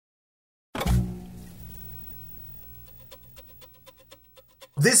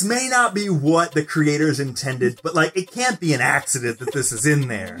this may not be what the creators intended, but, like, it can't be an accident that this is in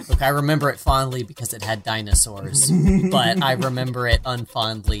there. Look, I remember it fondly because it had dinosaurs, but I remember it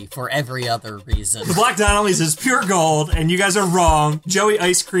unfondly for every other reason. The Black Donnellys is pure gold, and you guys are wrong. Joey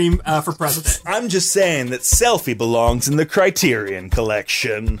Ice Cream for president. I'm just saying that Selfie belongs in the Criterion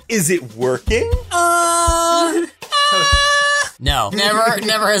Collection. Is it working? No,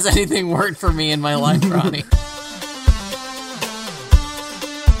 never has anything worked for me in my life, Ronnie.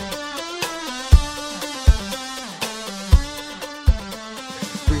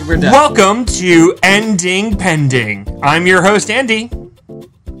 Welcome to Ending Pending. I'm your host, Andy.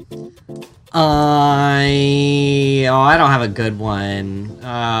 I don't have a good one.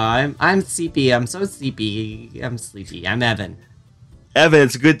 I'm sleepy. I'm so sleepy. I'm sleepy. I'm Evan. Evan,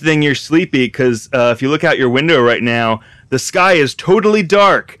 it's a good thing you're sleepy, because if you look out your window right now, the sky is totally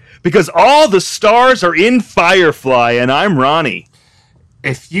dark, because all the stars are in Firefly, and I'm Ronnie.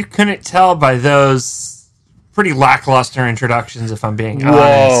 If you couldn't tell by those pretty lackluster introductions, if I'm being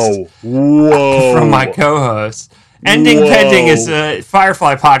honest, from my co-host. Ending Pending is a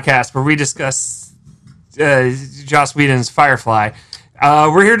Firefly podcast where we discuss Joss Whedon's Firefly.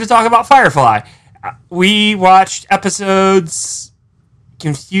 We're here to talk about Firefly. We watched episodes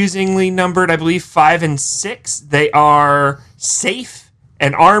confusingly numbered, I believe, 5 and 6. They are safe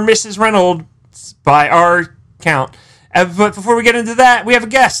and are Mrs. Reynolds by our count. But before we get into that, we have a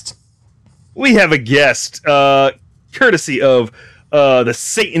guest. We have a guest, courtesy of the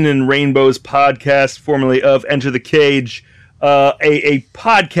Satan and Rainbows podcast, formerly of Enter the Cage, a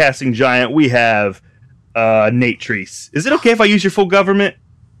podcasting giant. We have Nate Treese. Is it okay if I use your full government?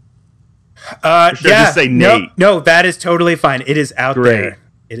 Yeah. Just say Nate. No, that is totally fine. It is out there.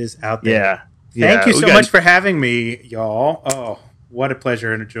 It is out there. Yeah. Thank you so much for having me, y'all. Oh, what a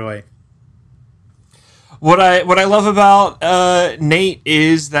pleasure and a joy. What I love about Nate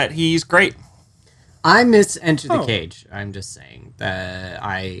is that he's great. I miss Enter the Cage. I'm just saying that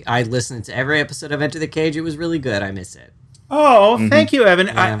I listened to every episode of Enter the Cage. It was really good. I miss it. Oh, thank you, Evan.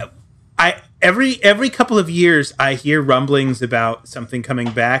 Yeah. I every couple of years I hear rumblings about something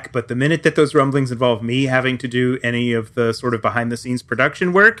coming back, but the minute that those rumblings involve me having to do any of the sort of behind the scenes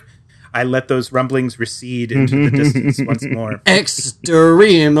production work, I let those rumblings recede into the distance once more.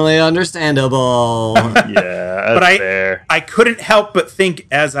 Extremely understandable. Yeah, that's fair. I couldn't help but think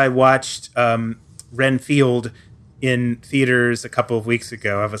as I watched Renfield in theaters a couple of weeks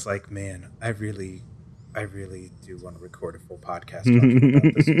ago, I was like, man, I really do want to record a full podcast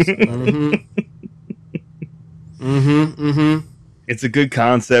talking about this. It's a good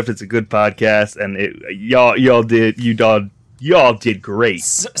concept. It's a good podcast, and y'all did great.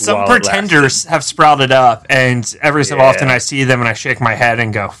 Some pretenders have sprouted up, and every so often I see them and I shake my head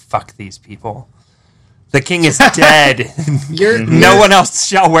and go, "Fuck these people." The king is dead. No one else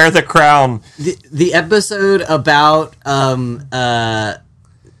shall wear the crown. The episode about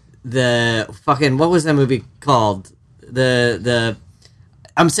the fucking, what was that movie called?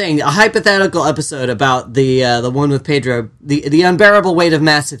 I'm saying a hypothetical episode about the one with Pedro, the unbearable weight of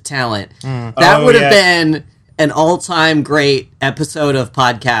massive talent. That would have been an all-time great episode of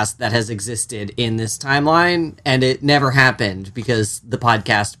podcast that has existed in this timeline, and it never happened because the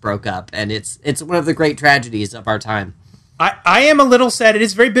podcast broke up, and it's one of the great tragedies of our time. I am a little sad. It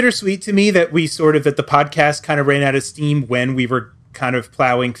is very bittersweet to me that the podcast kind of ran out of steam when we were kind of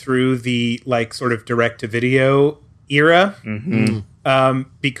plowing through the sort of direct-to-video era.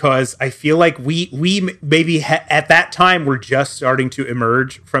 Because I feel like we maybe at that time were just starting to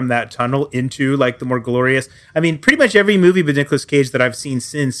emerge from that tunnel into the more glorious. I mean, pretty much every movie with Nicolas Cage that I've seen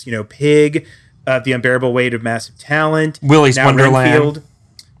since, Pig, The Unbearable Weight of Massive Talent, Willy's Wonderland.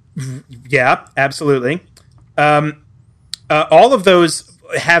 Renfield. Yeah, absolutely. All of those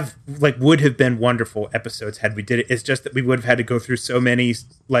would have been wonderful episodes had we did it. It's just that we would have had to go through so many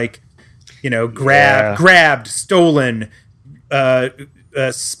grabbed, stolen,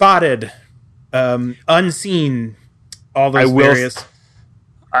 spotted, unseen, all those various.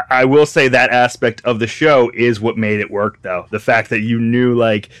 I will say that aspect of the show is what made it work, though. The fact that you knew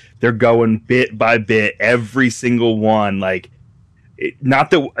they're going bit by bit, every single one.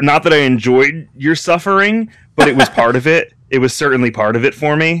 Not that I enjoyed your suffering, but it was part of it. It was certainly part of it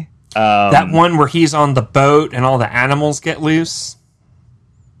for me. That one where he's on the boat and all the animals get loose.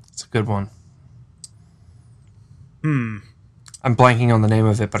 It's a good one. I'm blanking on the name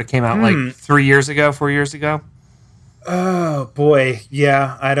of it, but it came out 4 years ago. Oh boy,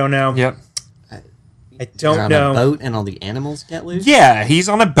 yeah, I don't know. Yep. I don't know. On a boat and all the animals get loose? Yeah, he's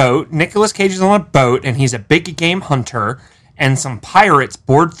on a boat. Nicolas Cage is on a boat, and he's a big game hunter, and some pirates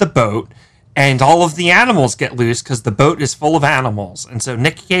board the boat, and all of the animals get loose because the boat is full of animals. And so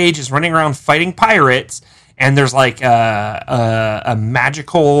Nick Cage is running around fighting pirates, and there's like a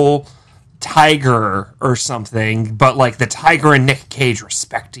magical tiger or something, but like the tiger and Nick Cage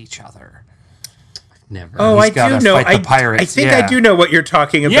respect each other. Never. Oh, I do know. I think I do know what you're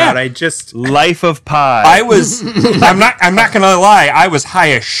talking about. Yeah. I just Life of Pi. I was. I'm not gonna lie. I was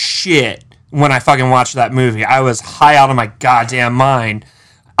high as shit when I fucking watched that movie. I was high out of my goddamn mind.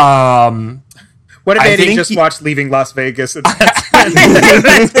 What if Eddie just watched Leaving Las Vegas? And that's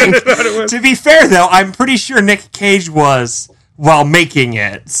To be fair, though, I'm pretty sure Nick Cage was while making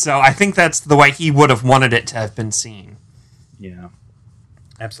it, so I think that's the way he would have wanted it to have been seen. Yeah,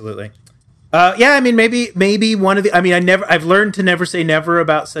 absolutely. Yeah, I mean, maybe one of the. I mean, I've learned to never say never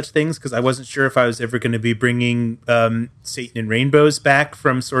about such things because I wasn't sure if I was ever going to be bringing Satan and Rainbows back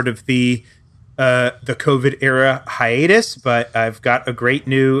from sort of the COVID era hiatus, but I've got a great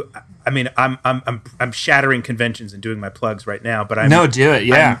new. I mean, I'm shattering conventions and doing my plugs right now, but do it,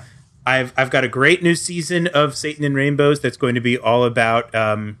 yeah. I've got a great new season of Satan and Rainbows that's going to be all about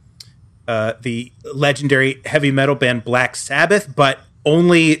the legendary heavy metal band Black Sabbath, but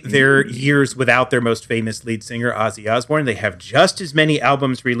only their years without their most famous lead singer, Ozzy Osbourne. They have just as many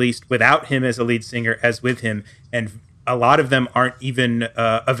albums released without him as a lead singer as with him, and a lot of them aren't even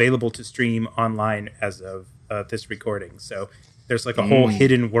available to stream online as of this recording. So there's like a whole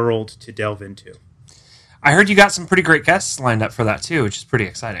hidden world to delve into. I heard you got some pretty great guests lined up for that too, which is pretty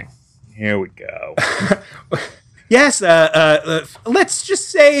exciting. Here we go. Yes, let's just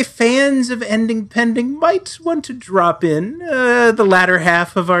say fans of Ending Pending might want to drop in the latter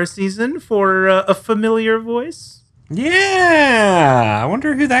half of our season for a familiar voice. Yeah, I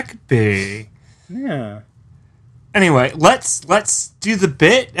wonder who that could be. Yeah. Anyway, let's do the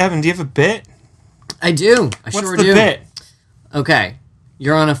bit. Evan, do you have a bit? I do. What's the bit? Okay,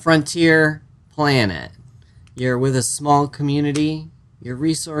 you're on a frontier planet. You're with a small community. Your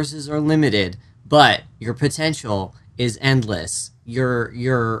resources are limited, but your potential is endless.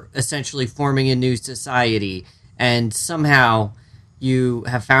 You're essentially forming a new society, and somehow you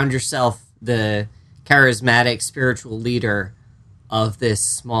have found yourself the charismatic spiritual leader of this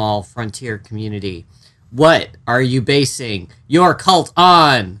small frontier community. What are you basing your cult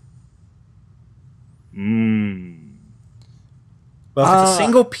on? Well, if it's a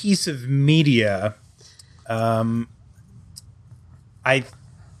single piece of media, I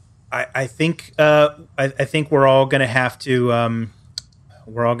think we're all gonna have to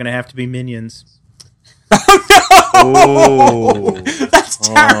be minions. Oh, That's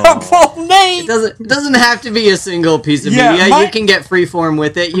terrible, Nate. It doesn't have to be a single piece of media. You can get freeform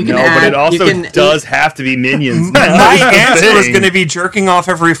with it. You can add, but it also does have to be minions. My answer was going to be jerking off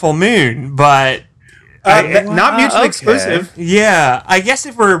every full moon, but not mutually exclusive. Yeah, I guess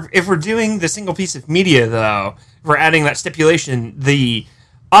if we're doing the single piece of media, though, if we're adding that stipulation, the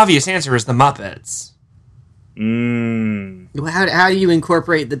obvious answer is the Muppets. How do you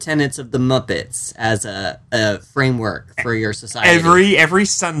incorporate the tenets of the Muppets as a framework for your society? Every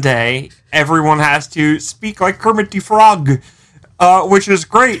Sunday, everyone has to speak like Kermit the Frog, which is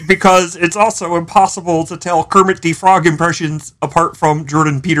great because it's also impossible to tell Kermit the Frog impressions apart from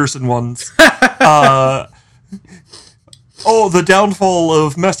Jordan Peterson ones. The downfall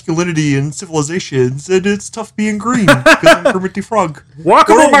of masculinity in civilizations, and it's tough being green because I'm Kermit the Frog.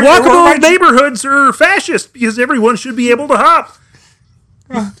 Walkable neighborhoods are fascist because everyone should be able to hop.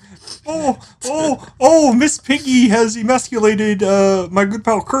 Miss Piggy has emasculated my good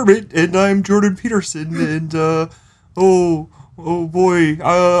pal Kermit, and I'm Jordan Peterson, and oh boy,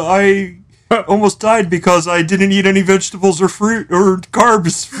 I almost died because I didn't eat any vegetables or fruit or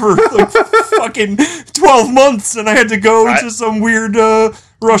carbs for like fucking 12 months, and I had to go to some weird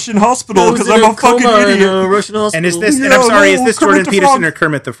Russian hospital because I'm a fucking idiot. Russian hospital. And is this? And I'm sorry, is this Jordan Peterson or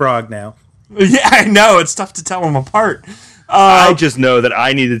Kermit the Frog now? Yeah, I know, it's tough to tell them apart. I just know that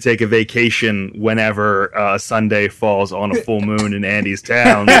I need to take a vacation whenever Sunday falls on a full moon in Andy's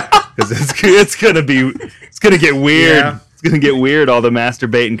town because it's gonna get weird. Yeah. It's gonna get weird. All the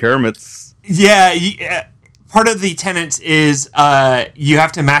masturbating Kermits. Yeah, part of the tenet is you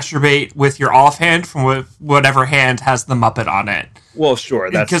have to masturbate with your offhand from whatever hand has the Muppet on it. Well, sure,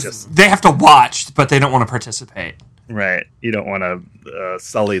 that's because just... they have to watch, but they don't want to participate. Right, you don't want to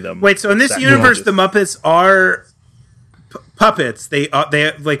sully them. Wait, so in this universe, the Muppets are puppets. They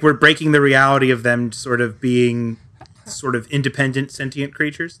like we're breaking the reality of them sort of being sort of independent sentient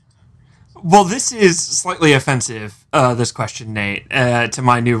creatures. Well, this is slightly offensive, this question, Nate, to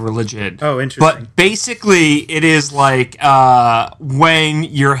my new religion. Oh, interesting. But basically, it is like when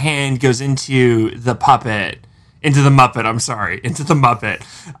your hand goes into the puppet, into the Muppet. I'm sorry, into the Muppet.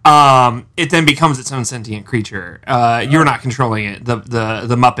 It then becomes its own sentient creature. You're not controlling it.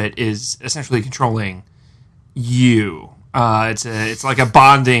 The Muppet is essentially controlling you. It's like a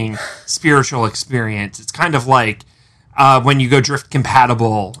bonding spiritual experience. It's kind of like when you go drift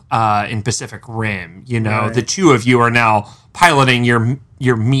compatible in Pacific Rim. You know, the two of you are now piloting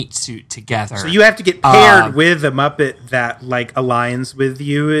your meat suit together. So you have to get paired with a Muppet that like aligns with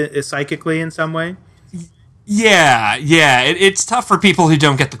you psychically in some way. Yeah. It's tough for people who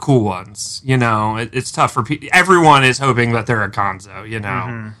don't get the cool ones. You know, it's tough for people. Everyone is hoping that they're a Gonzo. You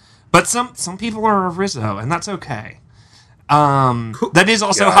know, but some people are a Rizzo, and that's okay. That is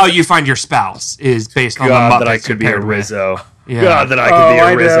also how you find your spouse is based on the Muppets. That I could be a Rizzo. Yeah. God, that I could be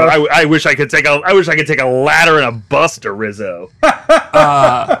a Rizzo. I wish I could take a ladder and a bus to Rizzo.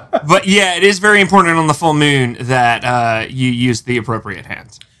 But yeah, it is very important on the full moon that you use the appropriate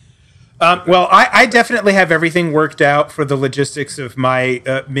hands. Well, I definitely have everything worked out for the logistics of my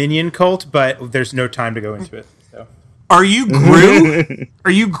minion cult, but there's no time to go into it. So. Are you Gru?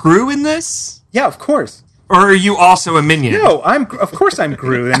 Are you Gru in this? Yeah, of course. Or are you also a minion? No, of course I'm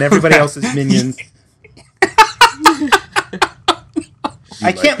Gru, and everybody else is minions.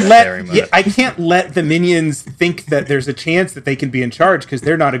 I can't let the minions think that there's a chance that they can be in charge because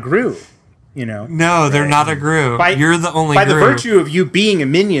they're not a Gru. You know? No, they're not a Gru. You're the only By Gru. the virtue of you being a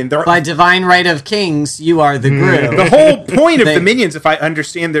minion, by divine right of kings, you are the Gru. The whole point of the minions, if I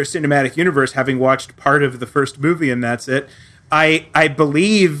understand their cinematic universe, having watched part of the first movie and that's it, I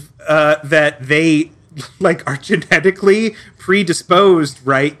believe that they like are genetically predisposed,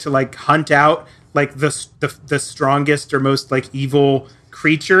 right, to like hunt out like the strongest or most like evil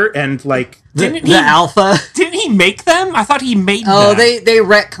creature and like the alpha. Didn't he make them? I thought he made them. Oh, they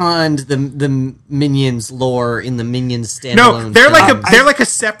retconned the Minions lore in the Minions standalone. No, they're like a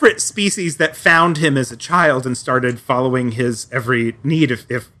separate species that found him as a child and started following his every need.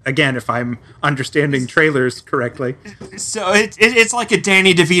 If I'm understanding trailers correctly, so it's like a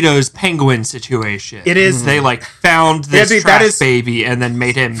Danny DeVito's Penguin situation. It is. They like found this trash baby and then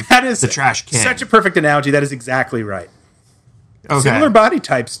made him the trash can. Such a perfect analogy. That is exactly right. Okay. Similar body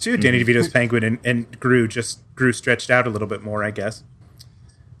types too. Danny DeVito's Penguin and Gru stretched out a little bit more, I guess.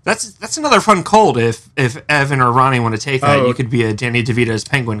 That's another fun cult. If Evan or Ronnie want to take that, you could be a Danny DeVito's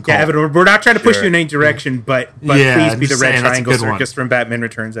Penguin cult. Yeah, Evan, we're not trying to push you in any direction, but please be the Red Triangle Circus from Batman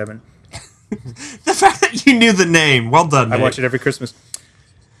Returns, Evan. The fact that you knew the name, well done. I watch it every Christmas.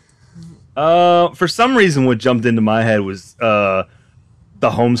 For some reason, what jumped into my head was the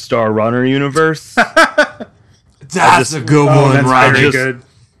Homestar Runner universe. That's a good one, right?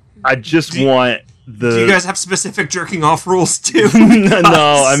 I just want the. Do you guys have specific jerking off rules too?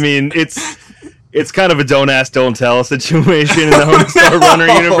 No, I mean it's kind of a don't ask, don't tell situation in the Homestar Runner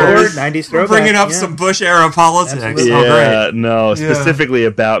universe. 90s throwback. Bringing up some Bush era politics. Specifically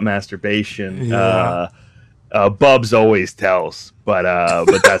about masturbation. Yeah. Bubs always tells, but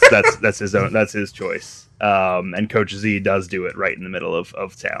that's his choice. And Coach Z does do it right in the middle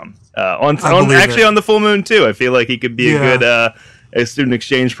of town. On the full moon too. I feel like he could be a good a student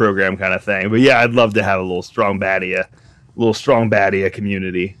exchange program kind of thing. But yeah, I'd love to have a little strong baddie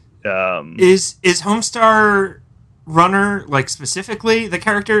community. Is Homestar Runner like specifically the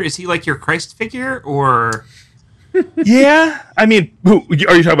character? Is he like your Christ figure or? Yeah, I mean, are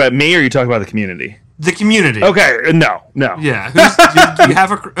you talking about me or are you talking about the community? The community. Okay, no. Yeah, do you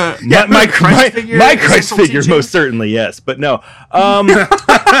have a my Christ figure? My Christ figure, most certainly, yes, but no. I'm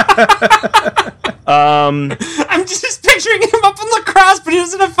just picturing him up on the cross, but he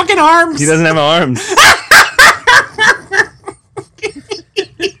doesn't have fucking arms. He doesn't have arms.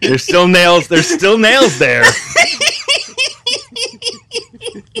 There's still nails. There's still nails there.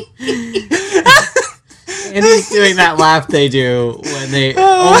 And he's doing that laugh they do when they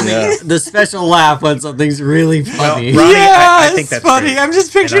the special laugh when something's really funny. Well, Ronnie, I think that's funny. great. I'm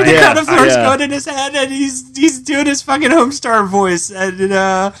just picturing the kind of force going in his head, and he's doing his fucking Homestar voice, and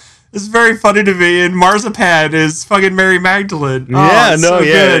it's very funny to me. And Marzipan is fucking Mary Magdalene.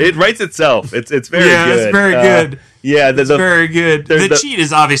 Good. It writes itself. It's very good. It's very good. It's very good. The cheat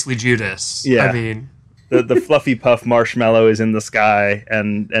is obviously Judas. Yeah. I mean. The fluffy puff marshmallow is in the sky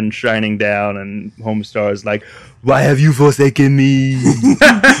and shining down, and Homestar is like, "Why have you forsaken me?"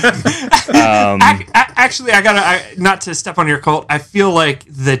 Actually, not to step on your cult. I feel like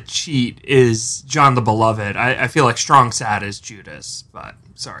the cheat is John the Beloved. I feel like Strong Sad is Judas, but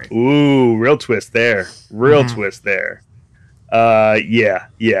sorry. Ooh, real twist there. Twist there. Yeah.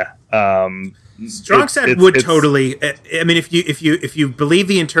 Strong side would totally. I mean, if you believe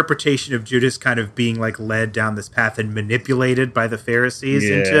the interpretation of Judas kind of being like led down this path and manipulated by the Pharisees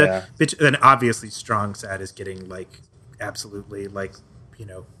into, then obviously strong side is getting like absolutely like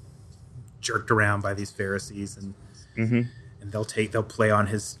jerked around by these Pharisees and they'll play on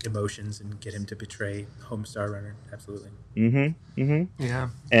his emotions and get him to betray Homestar Runner. Absolutely. Yeah.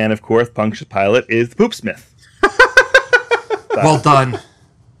 And of course, Pontius Pilate is the poopsmith. Well done.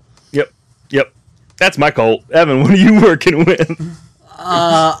 Yep. That's my cult. Evan, what are you working with?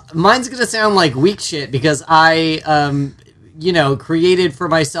 Mine's gonna sound like weak shit because I, created for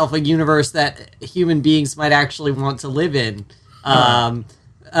myself a universe that human beings might actually want to live in. I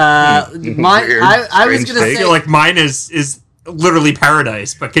was gonna say, I feel like mine is literally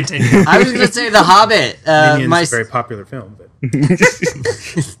paradise, but continue. I was gonna say The Hobbit. Minions, a very popular film, but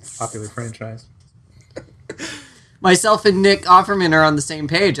popular franchise. Myself and Nick Offerman are on the same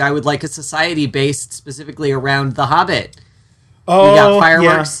page. I would like a society based specifically around The Hobbit. Oh, we got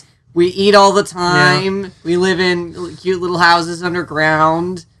fireworks. Yeah. We eat all the time. Yeah. We live in cute little houses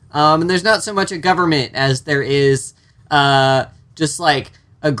underground. And there's not so much a government as there is just like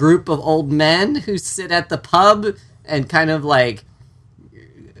a group of old men who sit at the pub and kind of like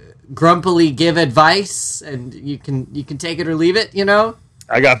grumpily give advice, and you can take it or leave it,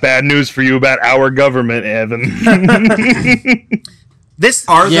 I got bad news for you about our government, Evan.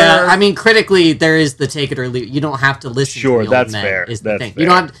 I mean, critically, there is the take it or leave. You don't have to listen to the old that's men. fair. Is the that's thing. fair. You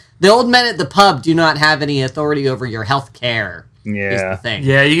don't have, the old men at the pub do not have any authority over your health care. Yeah. Is the thing.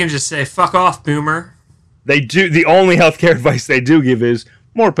 Yeah, you can just say, fuck off, boomer. They do. The only healthcare advice they do give is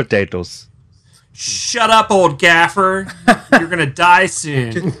more potatoes. Shut up, old gaffer. You're going to die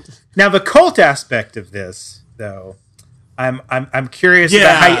soon. Now, the cult aspect of this, though, I'm curious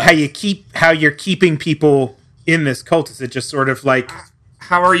about how you're keeping people in this cult. Is it just sort of like,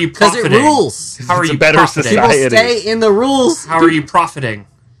 how are you because profiting? it rules? How are It's you a better profiting? society. People stay in the rules. How are you profiting?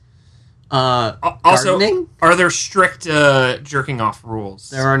 Also, Gardening? are there strict jerking off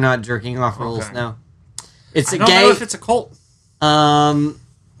rules? There are not jerking off rules. Okay. No, it's I a don't gay. know if it's a cult. I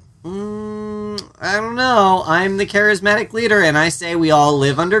don't know. I'm the charismatic leader, and I say we all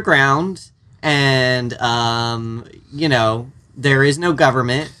live underground, and there is no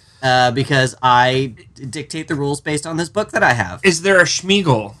government because I dictate the rules based on this book that I have. Is there a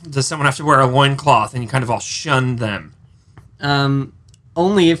Schmiegel? Does someone have to wear a loincloth and you kind of all shun them?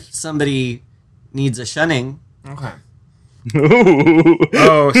 Only if somebody needs a shunning. Okay.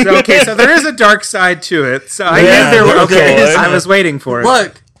 so there is a dark side to it. So I knew there were. Okay, I was waiting for it.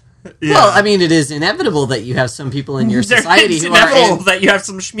 Look. Yeah. Well, I mean, it is inevitable that you have some people in your society it's who inevitable that you have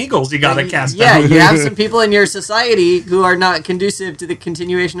some Schmiegels you gotta cast out. Yeah, you have some people in your society who are not conducive to the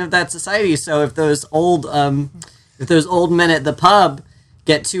continuation of that society. So if those old men at the pub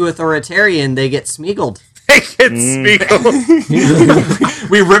get too authoritarian, they get Schmiegeled.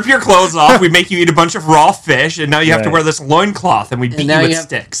 We rip your clothes off, we make you eat a bunch of raw fish, and now you have to wear this loincloth, and we beat you with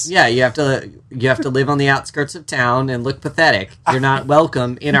sticks. Yeah, you have to live on the outskirts of town and look pathetic. You're not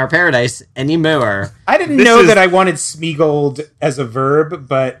welcome in our paradise anymore. I didn't know that I wanted Schmiegeled as a verb,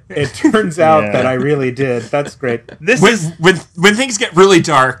 but it turns out that I really did. That's great. When things get really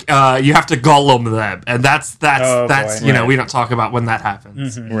dark, you have to Gollum them, and that's we don't talk about when that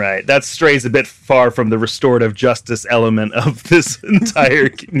happens. Mm-hmm. Right. That strays a bit far from the restorative justice element of this entire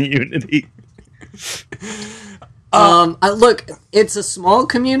community. Look, it's a small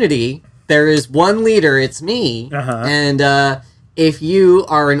community. There is one leader. It's me. And if you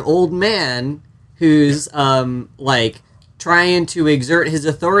are an old man who's trying to exert his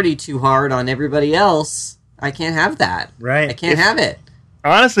authority too hard on everybody else, I can't have that. Right. I can't have it.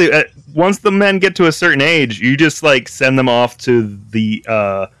 Honestly, once the men get to a certain age, you just send them off to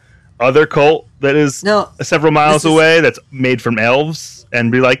the other cult that is several miles away that's made from elves,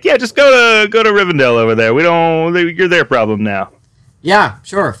 and be like, yeah, just go to Rivendell over there. You're their problem now. Yeah,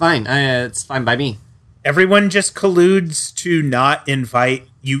 sure, fine. It's fine by me. Everyone just colludes to not invite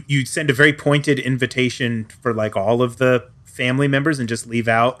you. You send a very pointed invitation for all of the family members and just leave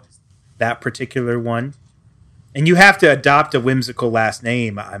out that particular one. And you have to adopt a whimsical last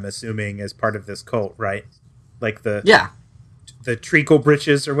name, I'm assuming, as part of this cult, right? The Treacle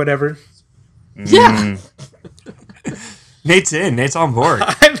Britches or whatever. Yeah. Nate's in. Nate's on board.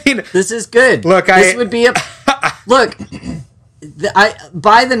 I mean, this is good. Look, this would be a look.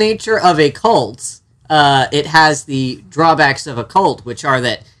 By the nature of a cult, it has the drawbacks of a cult, which are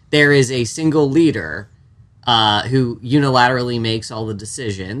that there is a single leader who unilaterally makes all the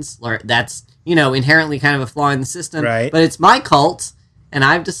decisions. That's inherently kind of a flaw in the system. Right. But it's my cult, and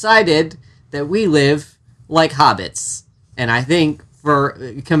I've decided that we live like hobbits. And I think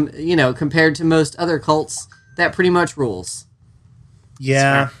compared to most other cults, that pretty much rules.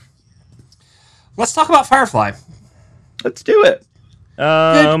 Yeah. Let's talk about Firefly. Let's do it.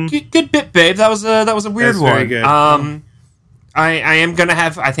 Good bit, babe. That was a weird one. Very good. I am gonna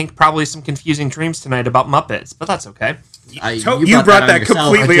have, I think, probably some confusing dreams tonight about Muppets, but that's okay. You brought that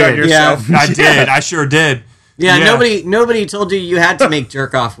completely on yourself. Yeah, I did. I sure did. Yeah, nobody told you had to make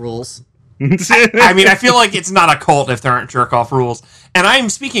jerk off rules. I mean, I feel like it's not a cult if there aren't jerk off rules. And I'm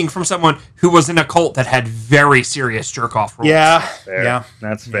speaking from someone who was in a cult that had very serious jerk off rules. Yeah. Fair. Yeah.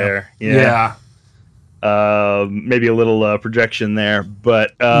 That's fair. Yeah. Maybe a little projection there,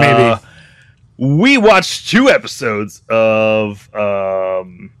 but maybe. We watched 2 episodes of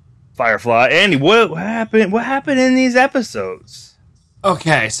Firefly. Andy, what happened? What happened in these episodes?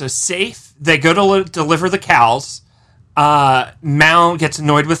 Okay, so safe. They go to deliver the cows. Mal gets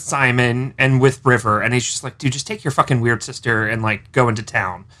annoyed with Simon and with River, and he's just like, dude, just take your fucking weird sister and, like, go into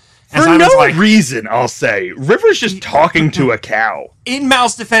town. And For Simon's no reason, I'll say. River's just talking to a cow. In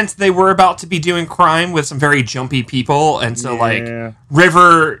Mal's defense, they were about to be doing crime with some very jumpy people, and so, like,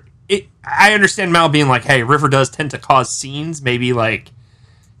 River... I understand Mal being like, hey, River does tend to cause scenes. Maybe, like,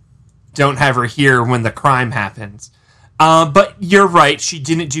 don't have her here when the crime happens. But you're right. She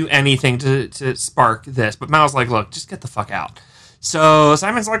didn't do anything to spark this. But Mal's like, look, just get the fuck out. So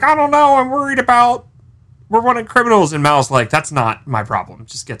Simon's like, I don't know. I'm worried about... We're wanted criminals. And Mal's like, that's not my problem.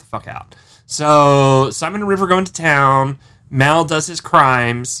 Just get the fuck out. So Simon and River go into town. Mal does his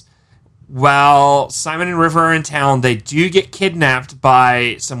crimes. While Simon and River are in town, they do get kidnapped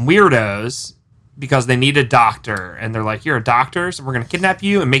by some weirdos because they need a doctor. And they're like, you're a doctor, so we're going to kidnap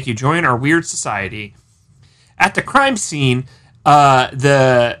you and make you join our weird society. At the crime scene,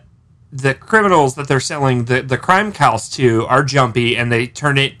 the criminals that they're selling the crime cows to are jumpy, and they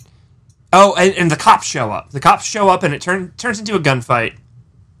turn it... Oh, and the cops show up. The cops show up, and it turns into a gunfight.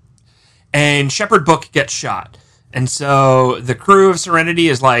 And Shepherd Book gets shot. And so the crew of Serenity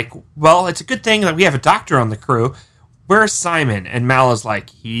is like, well, it's a good thing that we have a doctor on the crew. Where's Simon? And Mal is like,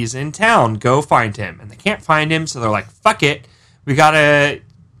 he's in town. Go find him. And they can't find him, so they're like, fuck it. We gotta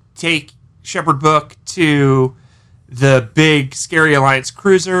take Shepherd Book to the big Scary Alliance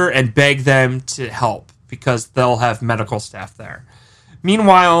cruiser and beg them to help because they'll have medical staff there.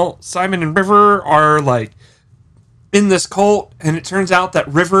 Meanwhile, Simon and River are, like, in this cult, and it turns out that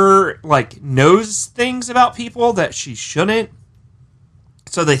River, like, knows things about people that she shouldn't.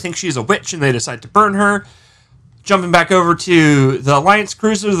 So they think she's a witch, and they decide to burn her. Jumping back over to the Alliance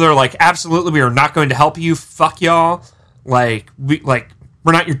cruiser, they're like, absolutely, we are not going to help you. Fuck y'all. We're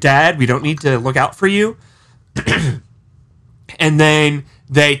not your dad. We don't need to look out for you. And then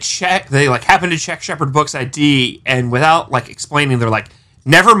they happen to check Shepherd Book's ID, and without, like, explaining, they're like,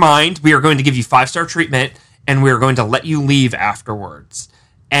 never mind, we are going to give you 5-star treatment, and we're going to let you leave afterwards.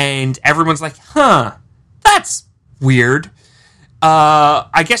 And everyone's like, huh, that's weird.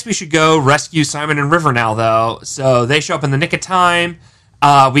 I guess we should go rescue Simon and River now, though. So they show up in the nick of time.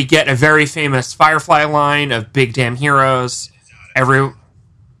 We get a very famous Firefly line of big damn heroes.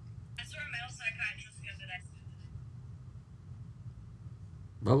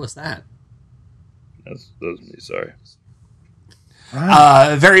 What was that? That was me, sorry.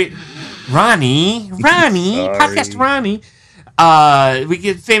 Ronnie, podcast Ronnie. We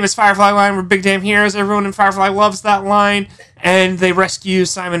get famous Firefly line. We're big damn heroes. Everyone in Firefly loves that line. And they rescue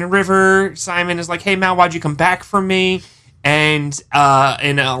Simon and River. Simon is like, hey, Mal, why'd you come back from me? And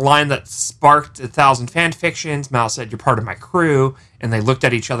in a line that sparked 1,000 fan fictions, Mal said, you're part of my crew. And they looked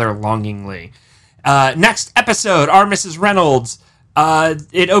at each other longingly. Next episode, Our Mrs. Reynolds.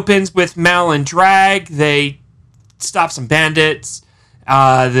 It opens with Mal and Drag. They stop some bandits.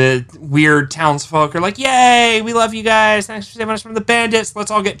 The weird townsfolk are like, yay, we love you guys. Thanks for saving us from the bandits. Let's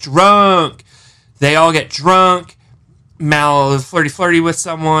all get drunk. They all get drunk. Mal is flirty with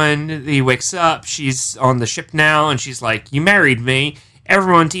someone. He wakes up. She's on the ship now, and she's like, you married me.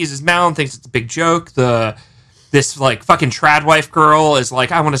 Everyone teases Mal and thinks it's a big joke. This like fucking trad wife girl is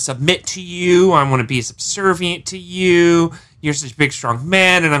like, I want to submit to you. I want to be subservient to you. You're such a big, strong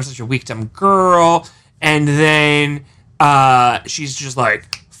man, and I'm such a weak, dumb girl. And then she's just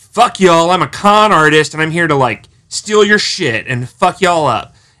like, fuck y'all, I'm a con artist, and I'm here to, like, steal your shit and fuck y'all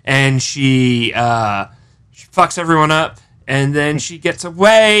up. And she fucks everyone up, and then she gets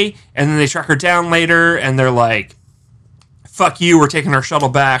away, and then they track her down later, and they're like, fuck you, we're taking our shuttle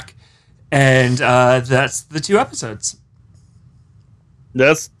back. And that's the 2 episodes.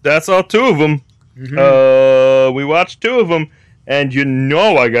 That's all 2 of them. Mm-hmm. We watched 2 of them, and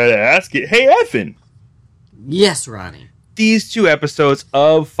I gotta ask it. Hey, Evan. Yes, Ronnie. These 2 episodes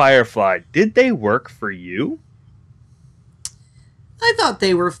of Firefly, did they work for you? I thought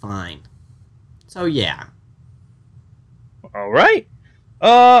they were fine. So yeah. All right.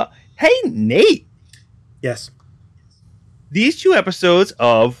 Hey Nate. Yes. These 2 episodes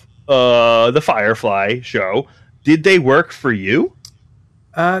of the Firefly show, did they work for you?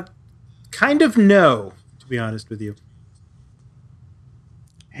 Kind of no, to be honest with you.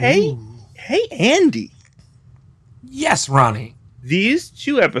 Hey Andy. Yes, Ronnie. These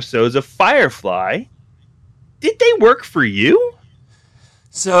 2 episodes of Firefly, did they work for you?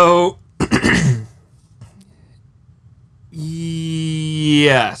 So,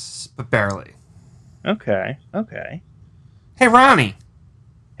 yes, but barely. Okay. Hey, Ronnie.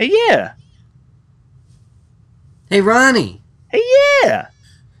 Hey, yeah. Hey, Ronnie. Hey, yeah.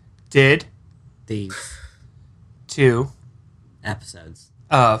 Did These 2 episodes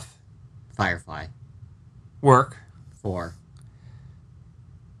of Firefly work 4.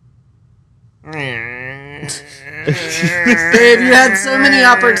 Babe, Babe, you had so many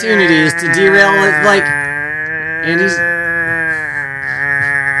opportunities to derail it, like, and he's...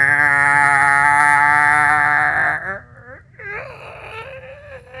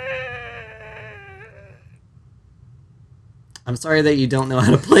 I'm sorry that you don't know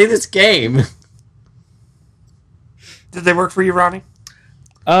how to play this game. Did they work for you, Ronnie?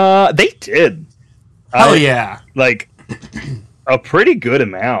 They did. Hell yeah. Like, a pretty good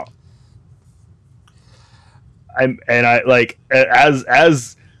amount.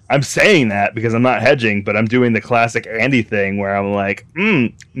 As I'm saying that because I'm not hedging, but I'm doing the classic Andy thing where I'm like,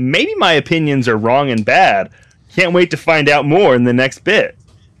 maybe my opinions are wrong and bad. Can't wait to find out more in the next bit.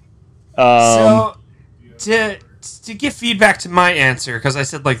 So, to give feedback to my answer, because I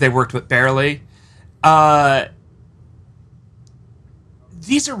said like they worked with barely,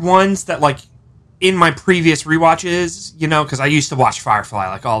 these are ones that like in my previous rewatches, you know, because I used to watch Firefly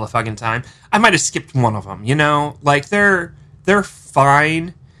like all the fucking time. I might have skipped one of them, you know, like they're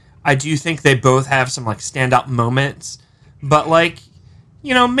fine. I do think they both have some like standout moments, but like,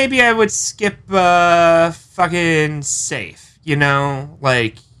 you know, maybe I would skip fucking Safe, you know,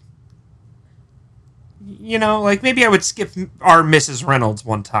 like maybe I would skip our Mrs. Reynolds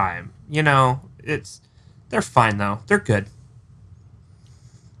one time, you know. They're fine though, they're good.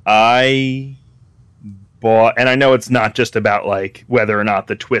 I bought, and I know it's not just about like whether or not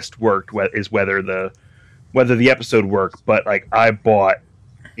the twist worked, is whether the episode worked, but like I bought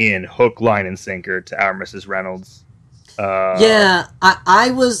in hook, line, and sinker to Our Mrs. Reynolds. Yeah,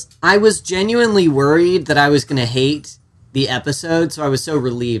 I was genuinely worried that I was going to hate the episode, so I was so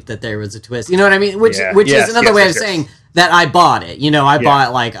relieved that there was a twist. You know what I mean? Which is another way of saying that I bought it. You know, I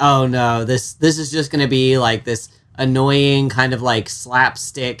bought like, oh no, this is just going to be like this annoying kind of like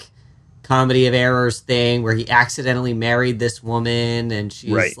slapstick comedy of errors thing where he accidentally married this woman and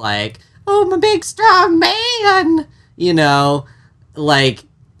she's like, oh, I'm a big strong man, you know, like,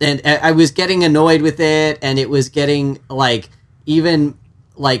 and I was getting annoyed with it, and it was getting like even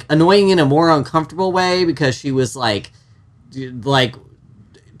like annoying in a more uncomfortable way because she was like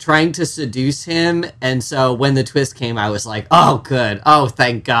trying to seduce him, and so when the twist came, I was like, oh good, oh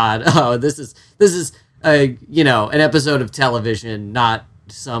thank God, oh this is you know, an episode of television, not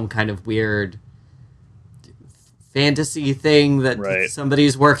some kind of weird fantasy thing that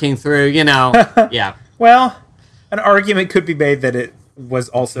somebody's working through, you know. Yeah. Well, an argument could be made that it was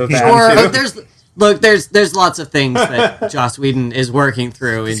also that. Sure, there's lots of things that Joss Whedon is working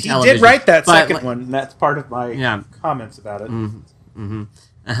through in television. He did write that second one, and that's part of my comments about it. Mm-hmm.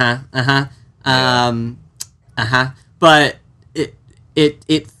 But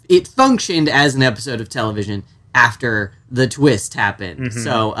it functioned as an episode of television after the twist happened. Mm-hmm.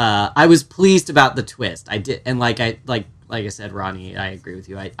 So I was pleased about the twist. I did, and like I said, Ronnie, I agree with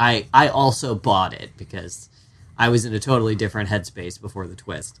you. I also bought it because I was in a totally different headspace before the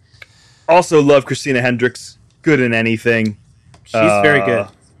twist. Also love Christina Hendricks. Good in anything. She's very good.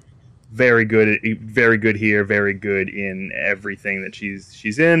 Very good. Very good here. Very good in everything that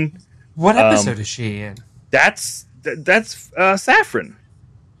she's in. What episode is she in? That's Saffron.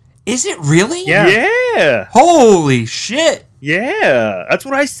 Is it really? Yeah. Holy shit. Yeah. That's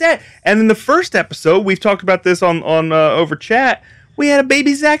what I said. And in the first episode, we've talked about this on over chat. We had a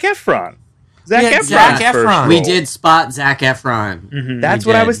baby Zac Efron. Zac Efron. We did spot Zac Efron. Mm-hmm. That's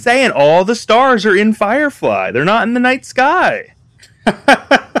what I was saying. All the stars are in Firefly. They're not in the night sky.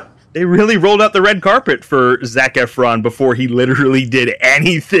 They really rolled out the red carpet for Zac Efron before he literally did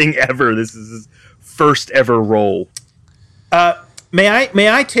anything ever. This is his first ever role. May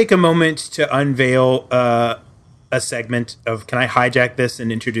I take a moment to unveil a segment of? Can I hijack this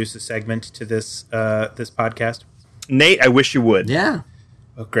and introduce a segment to this podcast? Nate, I wish you would. Yeah.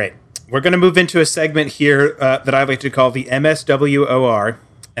 Oh, great. we're going to move into a segment here that I like to call the MSWOR,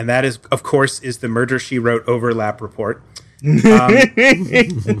 and that is, of course, is the Murder, She Wrote overlap report. So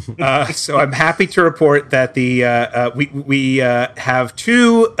I'm happy to report that we have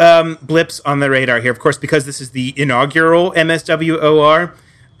two blips on the radar here. Of course, because this is the inaugural MSWOR.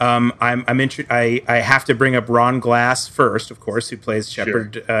 I have to bring up Ron Glass first, of course, who plays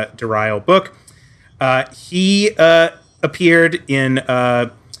Shepard Darial Book. He appeared in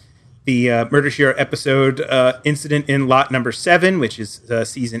the Murder, She Wrote episode Incident in Lot Number 7, which is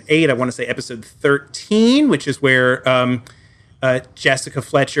Season 8. I want to say episode 13, which is where Jessica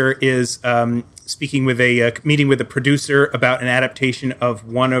Fletcher is meeting with a producer about an adaptation of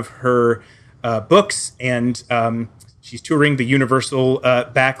one of her books, and she's touring the Universal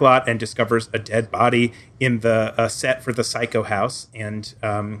backlot and discovers a dead body in the set for the Psycho House. And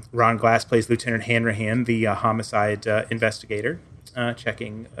Ron Glass plays Lieutenant Hanrahan, the homicide investigator,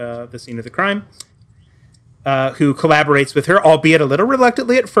 checking the scene of the crime, who collaborates with her, albeit a little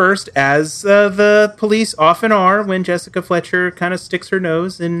reluctantly at first, as the police often are when Jessica Fletcher kind of sticks her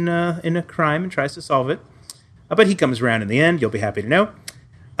nose in a crime and tries to solve it. But he comes around in the end. You'll be happy to know.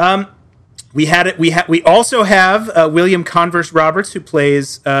 We also have William Converse Roberts, who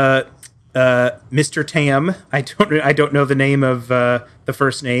plays Mr. Tam. I don't know the name of the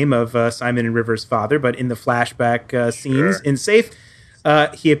first name of Simon and River's father, but in the flashback scenes in Safe,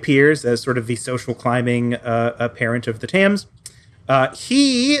 he appears as sort of the social climbing parent of the Tams.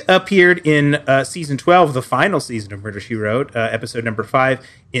 He appeared in season 12, the final season of Murder, She Wrote, episode number 5,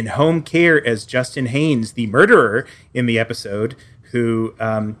 in home care as Justin Haynes, the murderer in the episode, who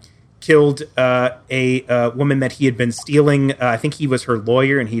killed a woman that he had been stealing. I think he was her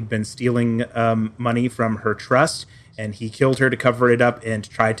lawyer, and he'd been stealing money from her trust, and he killed her to cover it up and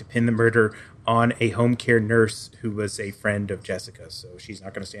tried to pin the murder on a home care nurse who was a friend of Jessica. So she's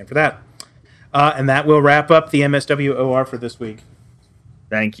not going to stand for that. And that will wrap up the MSWOR for this week.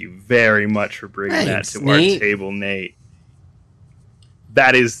 Thank you very much for bringing that to Nate. our table, Nate.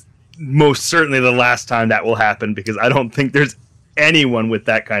 That is most certainly the last time that will happen, because I don't think there's anyone with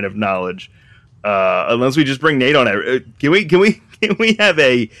that kind of knowledge, unless we just bring Nate on it. Can we have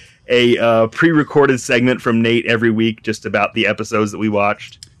a pre-recorded segment from Nate every week just about the episodes that we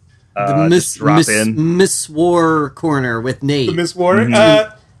watched? The Miss War Corner with Nate. The Miss War. You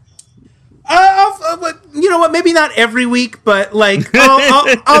know what? Maybe not every week, but like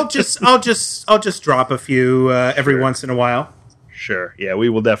I'll just drop a few every once in a while. Sure. Yeah, we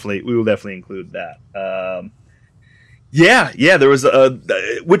will definitely include that. Yeah, there was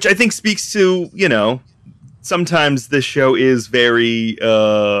which I think speaks to, sometimes this show is very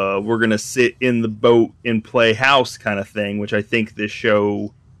we're gonna sit in the boat and play house kind of thing, which I think this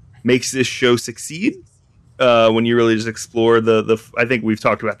show makes this show succeed when you really just explore the I think we've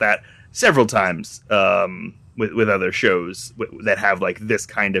talked about that several times with other shows that have like this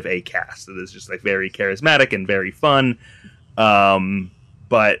kind of a cast. So it's just like very charismatic and very fun.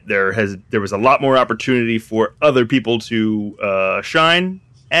 But there was a lot more opportunity for other people to shine,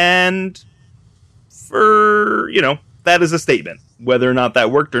 and for that is a statement. Whether or not that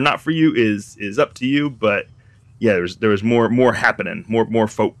worked or not for you is up to you. But yeah, there was more happening, more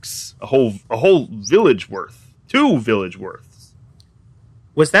folks, a whole village worth, 2 village worths.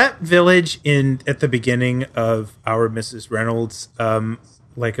 Was that village at the beginning of Our Mrs. Reynolds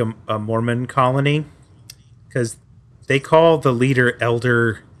like a Mormon colony? Because they call the leader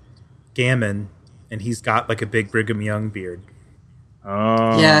Elder Gammon, and he's got like a big Brigham Young beard.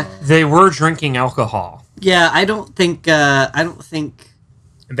 Oh. Yeah, They were drinking alcohol. yeah. I don't think. And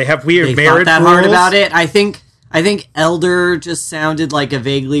they have weird They marriage thought that rules. hard about it. I think Elder just sounded like a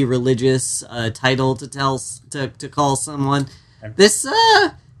vaguely religious title to call someone. This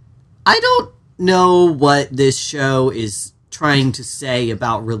I don't know what this show is trying to say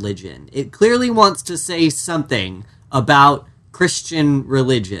about religion. It clearly wants to say something about Christian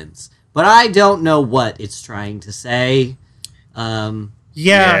religions, but I don't know what it's trying to say.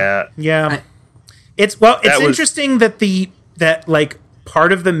 Yeah. It's interesting that like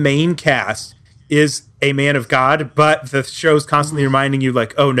part of the main cast is a man of God, but the show's constantly reminding you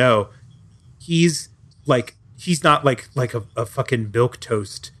like, oh no, he's not like a fucking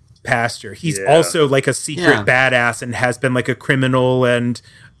milquetoast pastor. He's also like a secret badass and has been like a criminal and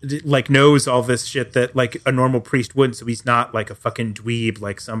like knows all this shit that like a normal priest wouldn't. So he's not like a fucking dweeb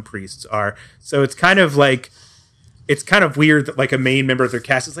like some priests are. So it's kind of weird that like a main member of their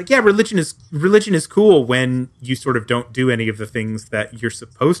cast is like, yeah, religion is cool when you sort of don't do any of the things that you're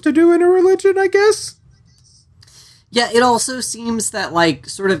supposed to do in a religion, I guess. Yeah, it also seems that like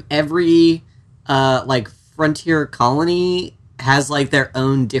sort of every like frontier colony has like their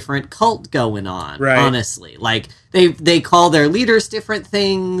own different cult going on. Right. Honestly, like they call their leaders different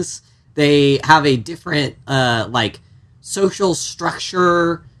things. They have a different like social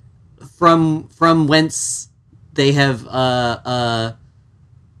structure from whence they have like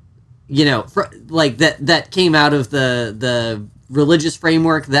that came out of the religious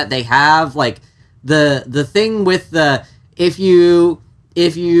framework that they have. Like the thing with the if you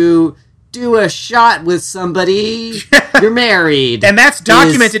do a shot with somebody, you're married. And that's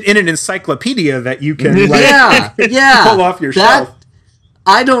documented in an encyclopedia that you can pull off your shelf.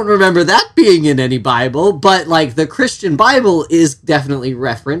 I don't remember that being in any Bible, but like the Christian Bible is definitely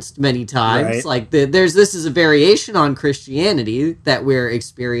referenced many times. Right. Like this is a variation on Christianity that we're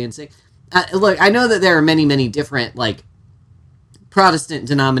experiencing. Look, I know that there are many, many different like Protestant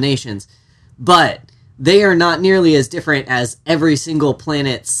denominations, but they are not nearly as different as every single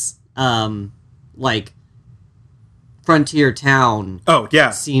planet's like frontier town. Oh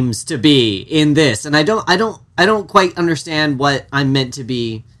yeah, seems to be in this, and I don't quite understand what I'm meant to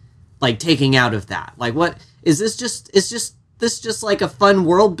be like taking out of that. Like, what is this? This just like a fun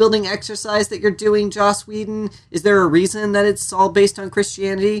world building exercise that you're doing, Joss Whedon? Is there a reason that it's all based on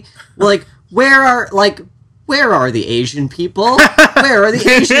Christianity? Well, like, where are the Asian people? Where are the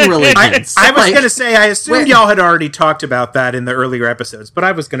Asian religions? I was going to say, I assumed y'all had already talked about that in the earlier episodes, but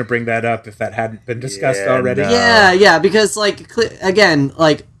I was going to bring that up if that hadn't been discussed already. No. Yeah, because, like, again,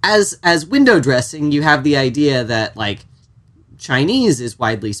 like, as window dressing, you have the idea that, like, Chinese is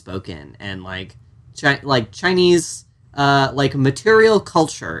widely spoken, and, like, Chinese, like, material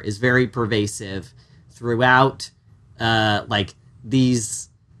culture is very pervasive throughout, like, these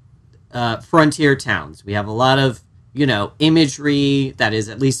frontier towns. We have a lot of, imagery that is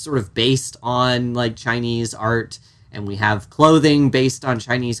at least sort of based on like Chinese art, and we have clothing based on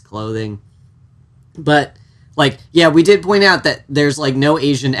Chinese clothing. But like, yeah, we did point out that there's like no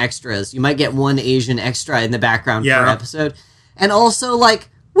Asian extras. You might get one Asian extra in the background per episode. And also, like,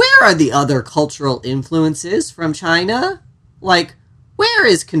 where are the other cultural influences from China? Like, where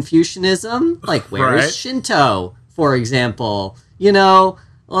is Confucianism? Like, where is Shinto, for example? I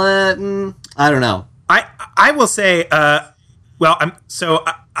don't know. I will say, I'll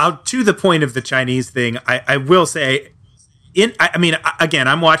to the point of the Chinese thing. I will say, again,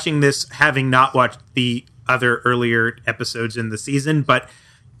 I'm watching this having not watched the other earlier episodes in the season, but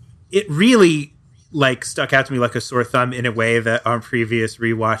it really like stuck out to me like a sore thumb in a way that on previous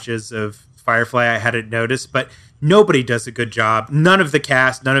rewatches of Firefly I hadn't noticed. But nobody does a good job. None of the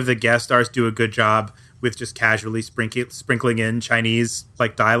cast, none of the guest stars do a good job with just casually sprinkling in Chinese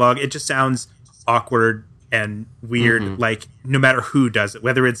like dialogue. It just sounds awkward and weird, like no matter who does it,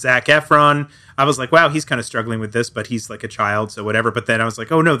 whether it's Zac Efron. I was like, wow, he's kind of struggling with this, but he's like a child, so whatever. But then I was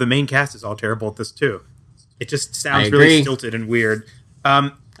like, oh no, the main cast is all terrible at this too. It just sounds really stilted and weird.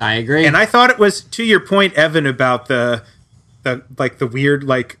 I agree. And I thought it was, to your point, Evan, about the weird,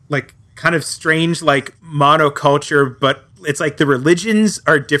 like kind of strange, like monoculture, but it's like the religions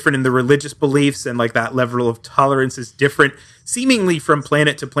are different and the religious beliefs and like that level of tolerance is different seemingly from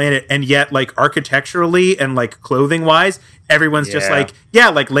planet to planet, and yet like architecturally and like clothing wise everyone's just like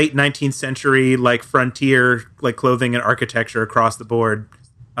late 19th century like frontier like clothing and architecture across the board,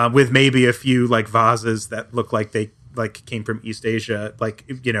 with maybe a few like vases that look like they like came from East Asia, like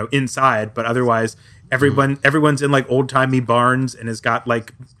inside, but otherwise everyone's in like old-timey barns and has got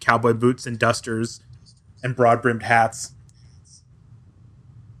like cowboy boots and dusters and broad-brimmed hats.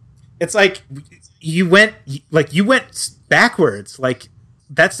 It's like you went backwards. Like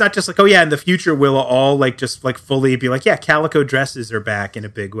that's not just like, oh yeah, in the future we'll all like just like fully be like, yeah, calico dresses are back in a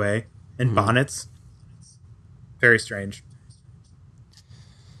big way and bonnets. Very strange.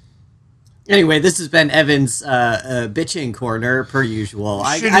 Anyway, this has been Evan's bitching corner per usual.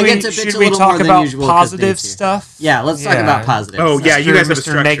 I get to bitch a we little talk more than about usual. Positive stuff? Yeah, let's talk about positive. Oh stuff. yeah, you guys have a Mr.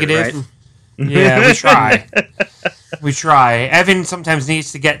 structure, Negative. right? Yeah, we try. We try. Evan sometimes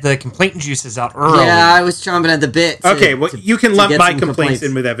needs to get the complaint juices out early. Yeah, I was chomping at the bit. Okay, well, you can lump my complaints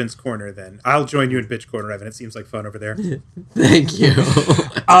in with Evan's corner then. I'll join you in bitch corner, Evan. It seems like fun over there. Thank you.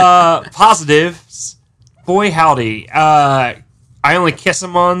 Positives. Boy, howdy. I'd never kiss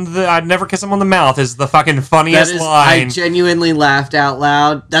him on the mouth is the fucking funniest line. I genuinely laughed out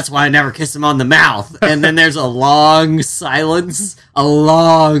loud. That's why I never kiss him on the mouth. And then there's a long silence,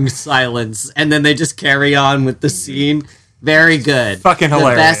 and then they just carry on with the scene. Very good. Fucking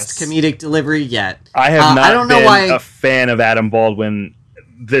hilarious. The best comedic delivery yet. I have not been a fan of Adam Baldwin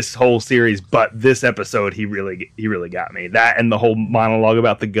this whole series, but this episode he really got me. That and the whole monologue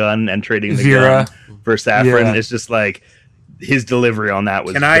about the gun and trading the gun for Saffron. It's just like his delivery on that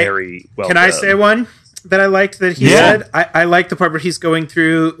was very well done. I say one? that I liked that he said. I like the part where he's going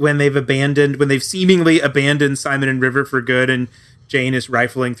through when they've seemingly abandoned Simon and River for good, and Jane is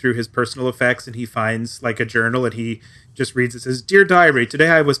rifling through his personal effects, and he finds like a journal, and he just reads, it says, "Dear Diary, today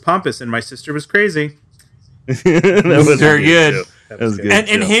I was pompous and my sister was crazy." That was very good. That was good.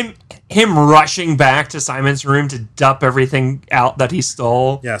 And him rushing back to Simon's room to dump everything out that he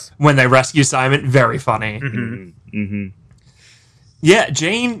stole. Yes. When they rescue Simon, very funny. Mm-hmm. Mm-hmm. Yeah,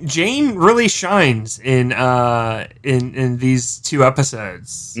 Jane really shines in these 2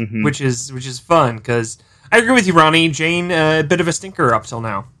 episodes, which is fun because I agree with you, Ronnie. Jane a bit of a stinker up till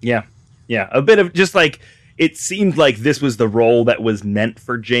now. Yeah, a bit of just like it seemed like this was the role that was meant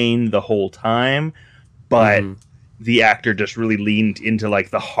for Jane the whole time, but the actor just really leaned into like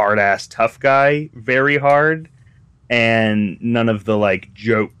the hard ass tough guy very hard, and none of the like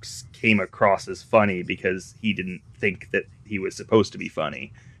jokes came across as funny because he didn't think that he was supposed to be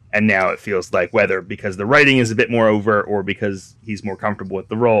funny. And now it feels like whether because the writing is a bit more overt or because he's more comfortable with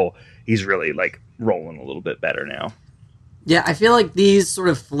the role, he's really like rolling a little bit better now. Yeah, I feel like these sort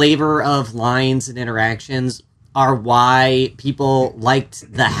of flavor of lines and interactions are why people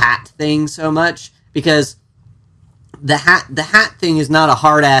liked the hat thing so much, because the hat thing is not a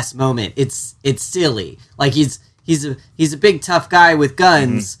hard ass moment. It's silly. Like he's a big tough guy with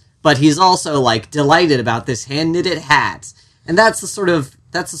guns, but he's also like delighted about this hand knitted hat. And that's the sort of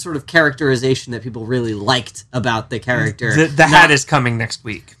characterization that people really liked about the character. The hat is coming next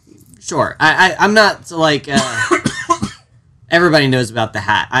week. Sure. I'm not like everybody knows about the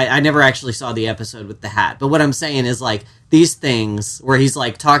hat. I never actually saw the episode with the hat. But what I'm saying is like these things where he's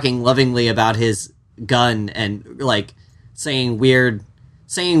like talking lovingly about his gun and like saying weird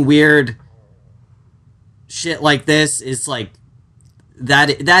shit like this is like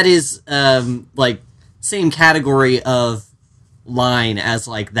that is like same category of line as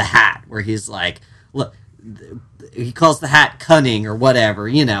like the hat, where he's like, look, he calls the hat cunning or whatever,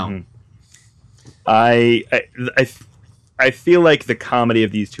 you know. I feel like the comedy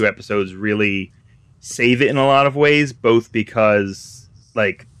of these 2 episodes really save it in a lot of ways, both because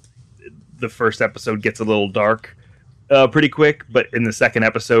like the first episode gets a little dark pretty quick, but in the second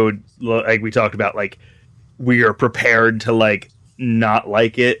episode, like we talked about, like we are prepared to like not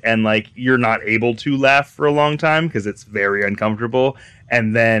like it, and like you're not able to laugh for a long time because it's very uncomfortable,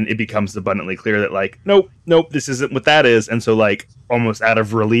 and then it becomes abundantly clear that like nope, this isn't what that is, and so like almost out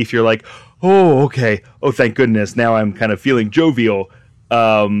of relief you're like, oh okay, oh thank goodness, now I'm kind of feeling jovial.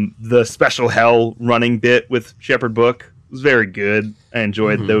 The special hell running bit with Shepherd Book was very good. I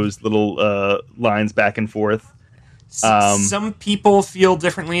enjoyed those little lines back and forth. Some people feel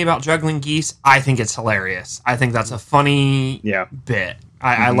differently about juggling geese. I think it's hilarious. I think that's a funny bit.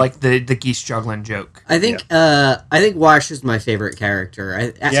 I like the geese juggling joke. I think Wash is my favorite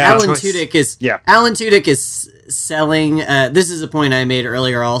character. Alan Tudyk is selling. This is a point I made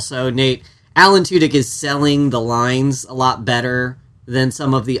earlier. Also, Nate, Alan Tudyk is selling the lines a lot better than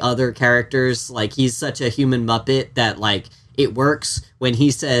some of the other characters. Like he's such a human muppet that like it works when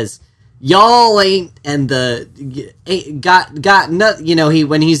he says, "Y'all ain't," and when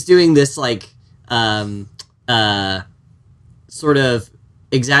he's doing this like sort of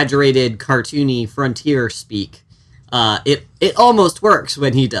exaggerated cartoony frontier speak, it almost works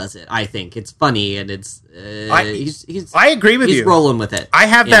when he does it. I think it's funny, and it's I agree with you. He's rolling with it. I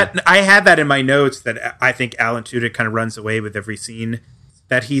have that in my notes that I think Alan Tudyk kind of runs away with every scene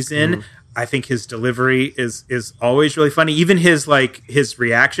that he's in. I think his delivery is always really funny, even his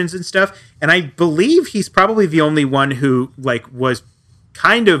reactions and stuff. And I believe he's probably the only one who like was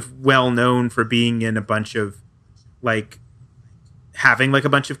kind of well known for being in a bunch of like having like a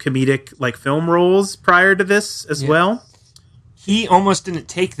bunch of comedic like film roles prior to this as well. He almost didn't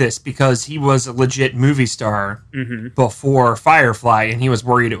take this because he was a legit movie star before Firefly, and he was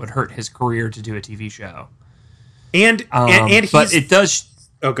worried it would hurt his career to do a TV show. And but it does.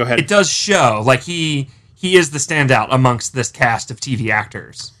 Oh, go ahead. It does show like he is the standout amongst this cast of TV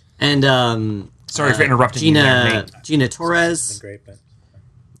actors. And sorry for interrupting you there, Nate. Gina Torres. Great, but...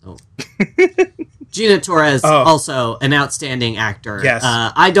 Gina Torres, also an outstanding actor. Yes.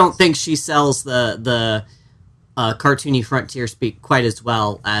 I don't think she sells the cartoony frontier speak quite as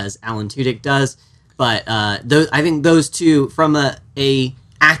well as Alan Tudyk does, but I think those two, from a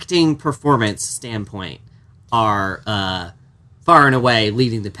acting performance standpoint, are far and away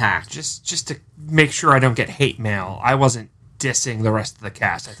leading the pack. Just to make sure I don't get hate mail, I wasn't dissing the rest of the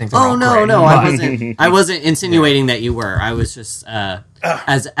cast. I think they're all no, great. no, I wasn't insinuating that you were. I was just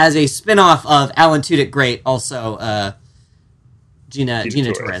as a spin-off of Alan Tudyk, great. Also, Gina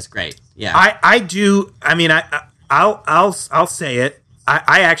Torres, great. Yeah, I do. I mean, I'll say it.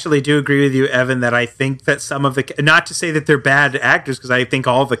 I actually do agree with you, Evan, that I think that some of the, not to say that they're bad actors, because I think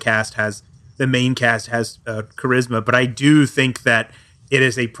all of the main cast has charisma, but I do think that it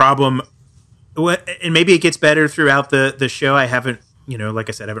is a problem, and maybe it gets better throughout the show. I haven't, like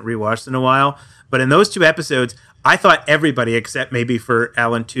I said, I haven't rewatched in a while, but in those 2 episodes, I thought everybody, except maybe for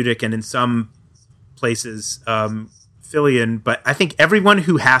Alan Tudyk and in some places, Fillion, but I think everyone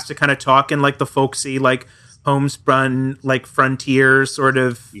who has to kind of talk in like the folksy, like homespun, like frontier sort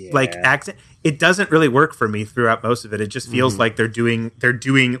of like accent, it doesn't really work for me throughout most of it. It just feels like they're doing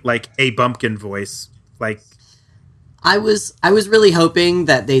like a bumpkin voice. Like I was really hoping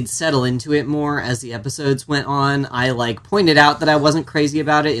that they'd settle into it more as the episodes went on. I pointed out that I wasn't crazy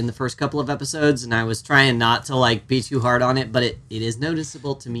about it in the first couple of episodes, and I was trying not to be too hard on it, but it is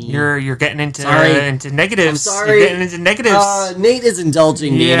noticeable to me. You're getting into negatives. I'm sorry. You're getting into negatives. Nate is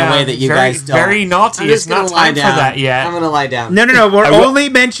indulging me in a way that you guys don't. Very naughty. It's not time for that yet. I'm going to lie down. No. We're only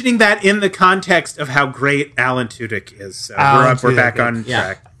mentioning that in the context of how great Alan Tudyk is. So we're back on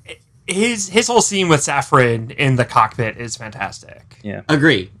track. His whole scene with Saffron in the cockpit is fantastic. Yeah,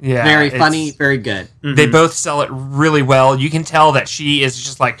 agree. Yeah, very funny, very good. They both sell it really well. You can tell that she is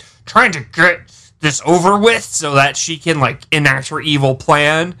just trying to get this over with so that she can enact her evil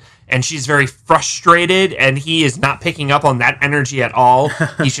plan. And she's very frustrated, and he is not picking up on that energy at all.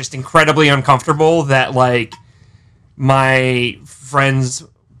 He's just incredibly uncomfortable that my friend's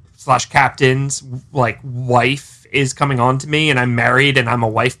 / captain's wife is coming on to me, and I'm married, and I'm a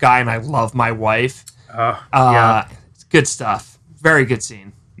wife guy, and I love my wife. It's good stuff. Very good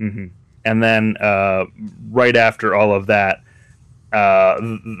scene. Mm-hmm. And then right after all of that,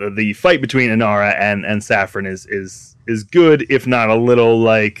 the fight between Inara and Saffron is good, if not a little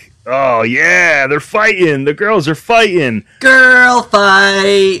oh yeah, they're fighting. The girls are fighting. Girl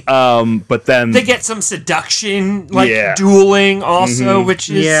fight. But then they get some seduction, dueling also, which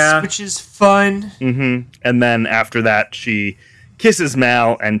is fun. Mm-hmm. And then after that, she kisses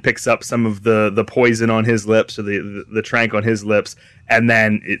Mal and picks up some of the poison on his lips, or the trank on his lips, and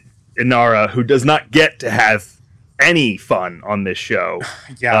then Inara, who does not get to have any fun on this show,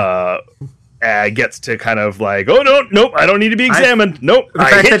 gets to kind of oh, nope, I don't need to be examined.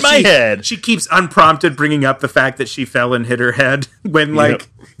 I hit my head. She keeps unprompted bringing up the fact that she fell and hit her head when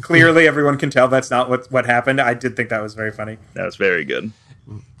clearly everyone can tell that's not what happened. I did think that was very funny. That was very good.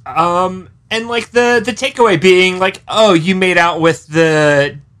 And the takeaway being oh, you made out with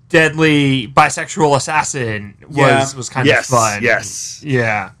the deadly bisexual assassin was kind of fun. Yes.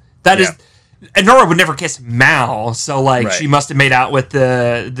 Yeah. That is. And Nora would never kiss Mal, so she must have made out with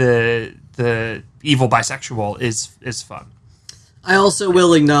the evil bisexual is fun. I also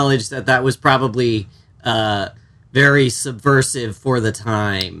will acknowledge that was probably very subversive for the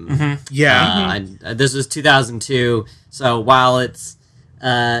time. Mm-hmm. Yeah. This was 2002, so while it's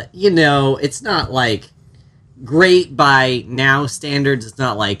it's not great by now standards, it's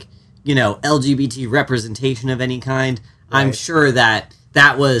not LGBT representation of any kind. Right. I'm sure that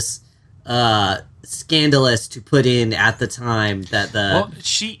was scandalous to put in at the time.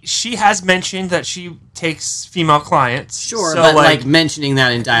 She has mentioned that she takes female clients. Sure, so but mentioning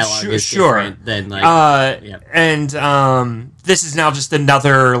that in dialogue is different than and this is now just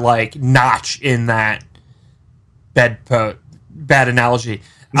another notch in that bad analogy.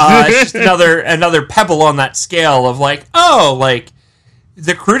 It's just another pebble on that scale of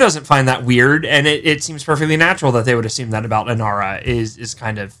the crew doesn't find that weird, and it seems perfectly natural that they would assume that about Inara is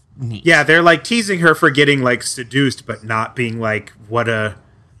kind of neat. Yeah, they're teasing her for getting seduced, but not being what a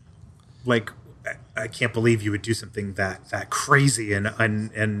I can't believe you would do something that crazy and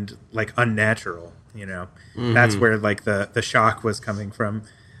unnatural. Mm-hmm. That's where the shock was coming from.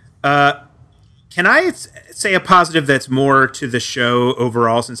 Can I say a positive that's more to the show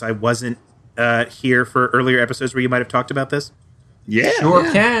overall, since I wasn't here for earlier episodes where you might have talked about this? Yeah,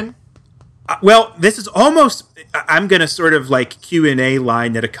 sure can. Well, this is almost. I'm going to sort of Q&A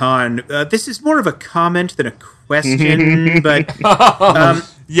line at a con. This is more of a comment than a question, but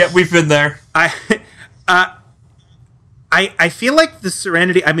yeah, we've been there. I feel like the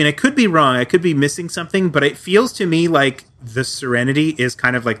Serenity. I mean, I could be wrong. I could be missing something, but it feels to me like the Serenity is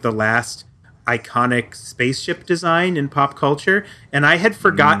kind of the last iconic spaceship design in pop culture, and I had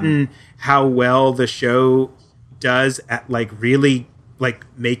forgotten how well the show does at really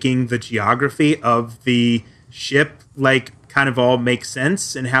making the geography of the ship kind of all make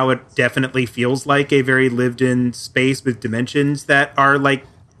sense, and how it definitely feels like a very lived in space with dimensions that are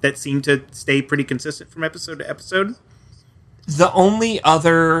that seem to stay pretty consistent from episode to episode. The only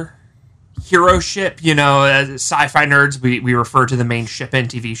other hero ship, as sci-fi nerds, we refer to the main ship in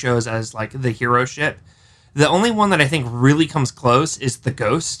TV shows as the hero ship. The only one that I think really comes close is The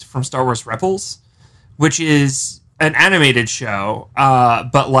Ghost from Star Wars Rebels, which is an animated show,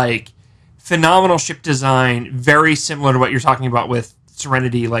 but like phenomenal ship design, very similar to what you're talking about with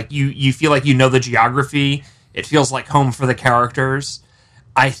Serenity. Like you feel like you know the geography. It feels like home for the characters.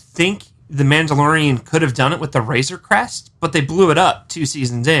 I think The Mandalorian could have done it with the Razor Crest, but they blew it up 2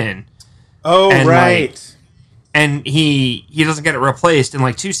 seasons in. Oh, and right. Like, and he doesn't get it replaced, and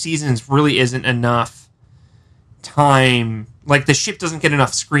like 2 seasons really isn't enough time. Like the ship doesn't get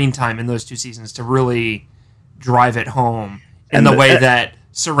enough screen time in those 2 seasons to really drive it home in the way that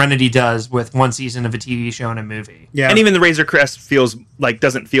Serenity does with 1 season of a TV show and a movie. Yeah. And even the Razor Crest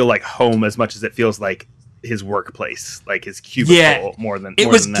doesn't feel like home as much as it feels like his workplace, like his cubicle, more than it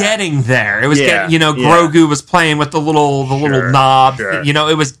was than getting there. It was getting, yeah. Grogu was playing with the little knob. Sure.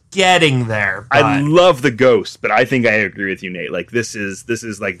 It was getting there. But I love The Ghost, but I think I agree with you, Nate. Like this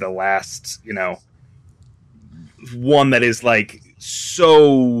is like the last, one that is like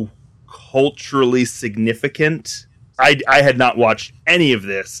so culturally significant. I had not watched any of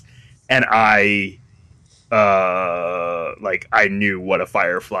this, and I knew what a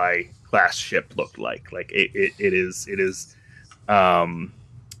Firefly class ship looked like. Like it is.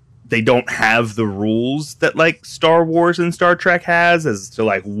 They don't have the rules that like Star Wars and Star Trek has as to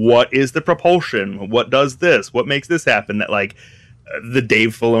like what is the propulsion, what does this, what makes this happen. That like the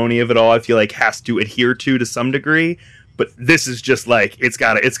Dave Filoni of it all, I feel like has to adhere to some degree. But this is just like it's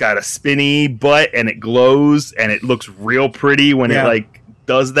got a spinny butt and it glows and it looks real pretty when it like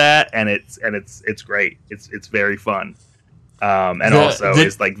does that, and it's great. It's very fun. And also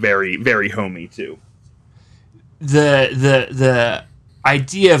is like very, very homey too. The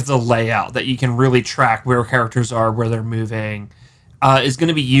idea of the layout that you can really track where characters are, where they're moving, is going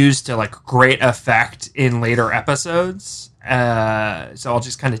to be used to like great effect in later episodes. So I'll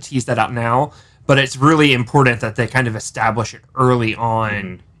just kind of tease that out now. But it's really important that they kind of establish it early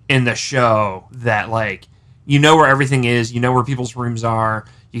on in the show that like where everything is, where people's rooms are.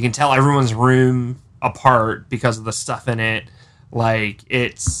 You can tell everyone's room apart because of the stuff in it. Like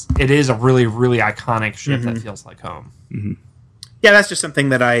it is a really, really iconic ship that feels like home. Mm-hmm. Yeah, that's just something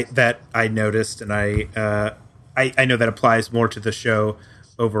that I noticed, and I know that applies more to the show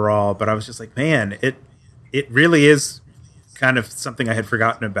overall. But I was just like, man, it really is kind of something I had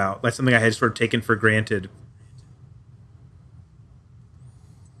forgotten about, like something I had sort of taken for granted.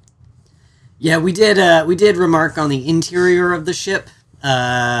 Yeah, we did remark on the interior of the ship,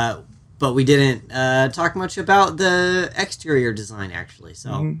 but we didn't talk much about the exterior design, actually.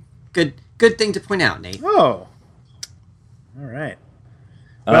 So good thing to point out, Nate. Oh, all right.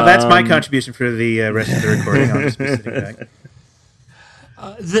 Well, that's my contribution for the rest of the recording. I'll just be sitting back.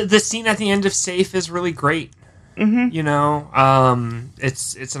 The scene at the end of Safe is really great. It's an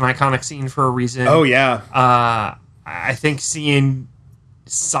iconic scene for a reason. Oh yeah. I think seeing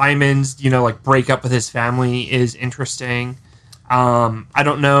Simon's break up with his family is interesting. I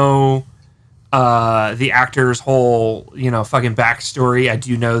don't know the actor's whole fucking backstory. I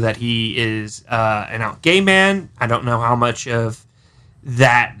do know that he is an out gay man. I don't know how much of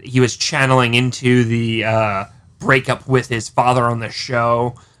that he was channeling into the breakup with his father on the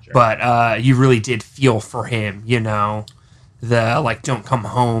show. But you really did feel for him, the don't come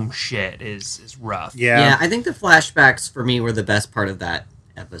home shit is rough. Yeah, I think the flashbacks for me were the best part of that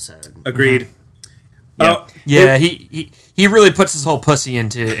episode. Agreed. Yeah, he really puts his whole pussy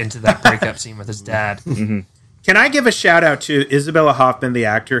into that breakup scene with his dad. Can I give a shout out to Isabella Hoffman, the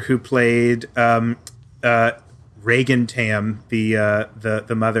actor who played Reagan Tam,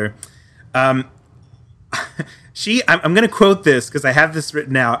 the mother? I'm going to quote this because I have this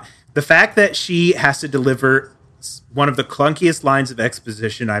written out. The fact that she has to deliver one of the clunkiest lines of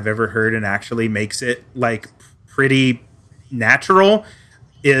exposition I've ever heard and actually makes it like pretty natural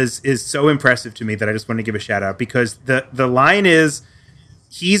is so impressive to me that I just want to give a shout out, because the line is,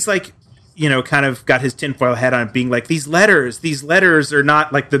 he's like, kind of got his tinfoil hat on, being like, these letters are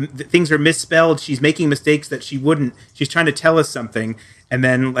not like the things are misspelled. She's making mistakes that she wouldn't. She's trying to tell us something. And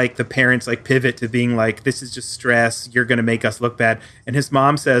then like the parents like pivot to being like, this is just stress. You're going to make us look bad. And his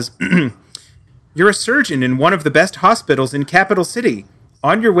mom says, you're a surgeon in one of the best hospitals in Capital City,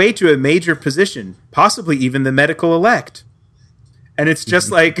 on your way to a major position, possibly even the medical elect. And it's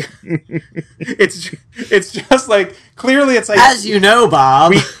just like, it's just like, clearly it's like, as you know,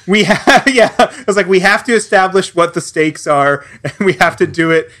 Bob, we have, I was like, we have to establish what the stakes are, and we have to do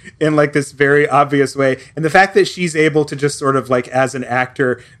it in like this very obvious way. And the fact that she's able to just sort of like, as an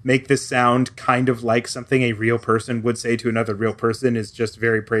actor, make this sound kind of like something a real person would say to another real person is just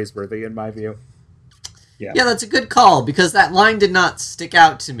very praiseworthy in my view. Yeah, that's a good call, because that line did not stick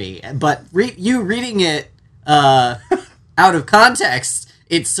out to me. But you reading it out of context,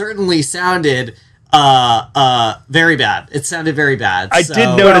 it certainly sounded very bad. It sounded very bad. I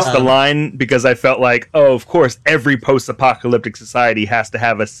did notice the line because I felt like, oh, of course, every post-apocalyptic society has to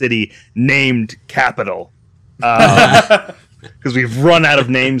have a city named Capital. Because we've run out of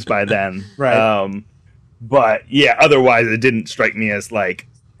names by then. Right. But yeah, otherwise it didn't strike me as like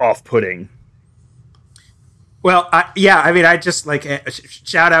off-putting. Well, I just like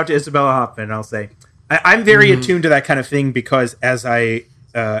shout out to Isabella Hoffman. I'll say I'm very attuned to that kind of thing because as I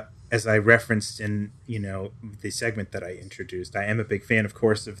referenced in the segment that I introduced, I am a big fan, of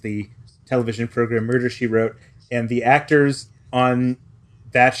course, of the television program Murder, She Wrote, and the actors on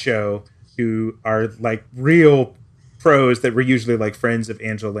that show who are like real pros that were usually like friends of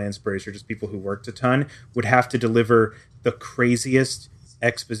Angela Lansbury's or just people who worked a ton would have to deliver the craziest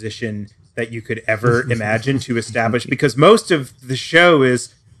exposition that you could ever imagine to establish, because most of the show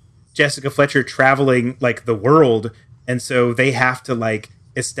is Jessica Fletcher traveling like the world, and so they have to like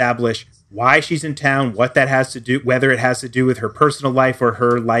establish why she's in town, what that has to do, whether it has to do with her personal life or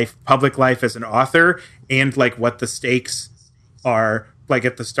her life, public life as an author, and like what the stakes are like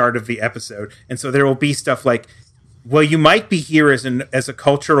at the start of the episode. And so there will be stuff like, well, you might be here as a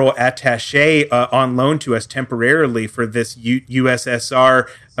cultural attaché on loan to us temporarily for this USSR,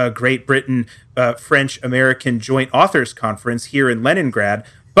 Great Britain, French-American Joint Authors Conference here in Leningrad.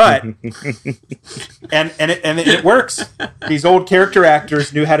 But and it works. These old character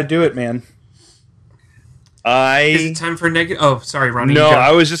actors knew how to do it, man. Is it time for negative? Oh, sorry, Ronnie. No,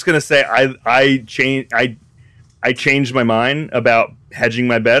 I was just gonna say I changed my mind about hedging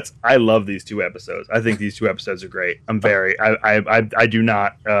my bets. I love these two episodes. I think these two episodes are great. I do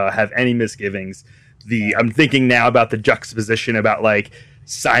not have any misgivings. I'm thinking now about the juxtaposition about like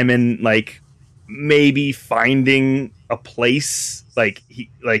Simon like maybe finding a place like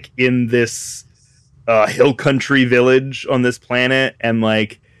in this hill country village on this planet, and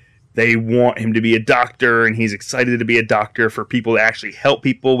like they want him to be a doctor, and he's excited to be a doctor for people to actually help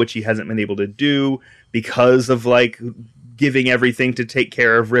people, which he hasn't been able to do because of like giving everything to take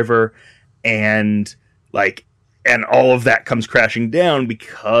care of River, and all of that comes crashing down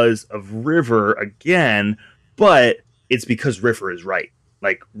because of River again, but it's because River is right.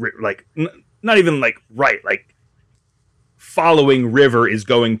 Not even like right, like following River is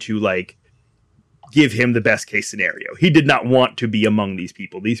going to like give him the best case scenario. He did not want to be among these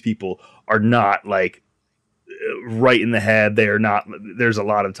people. These people are not like right in the head. They are not, there's a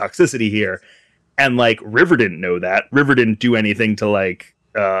lot of toxicity here. And like River didn't know that. River didn't do anything to like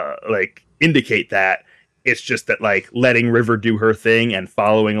indicate that. It's just that like letting River do her thing and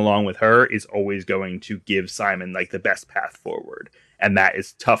following along with her is always going to give Simon like the best path forward. And that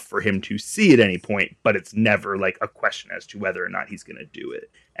is tough for him to see at any point, but it's never like a question as to whether or not he's going to do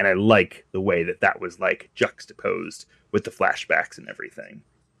it. And I like the way that was like juxtaposed with the flashbacks and everything.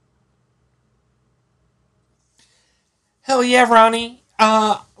 Hell yeah, Ronnie.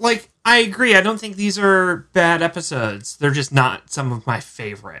 I agree. I don't think these are bad episodes. They're just not some of my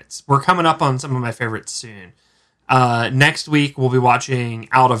favorites. We're coming up on some of my favorites soon. Next week, we'll be watching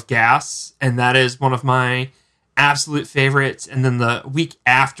Out of Gas, and that is one of my absolute favorites. And then the week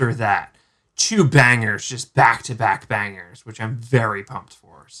after that, 2 bangers, just back-to-back bangers, which I'm very pumped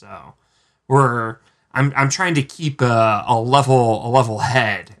for. So I'm trying to keep a level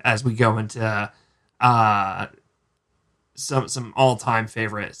head as we go into some all-time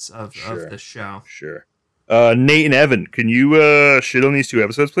favorites of the show. Sure. Nate and Evan, can you shit on these 2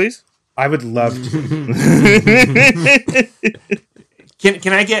 episodes, please? I would love to.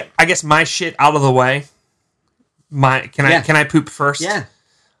 Can I get, I guess, my shit out of the way? Can I poop first? Yeah.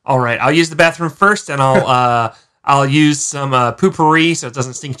 All right. I'll use the bathroom first, and I'll use some poopery so it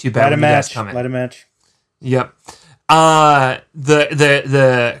doesn't stink too bad when you guys come in. Let it match. Yep. The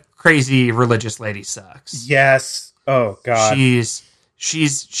crazy religious lady sucks. Yes. Oh God.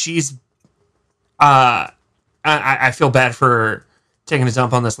 She's I feel bad for taking a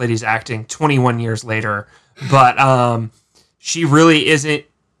dump on this lady's acting 21 years later, but she really isn't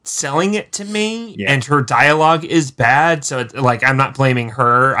selling it to me, and her dialogue is bad, so it's like I'm not blaming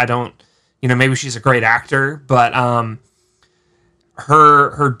her. I don't, maybe she's a great actor, but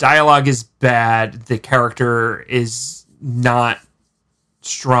her dialogue is bad. The character is not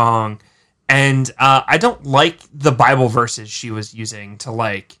strong. And I don't like the Bible verses she was using to,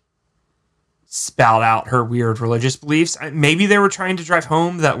 like, spout out her weird religious beliefs. Maybe they were trying to drive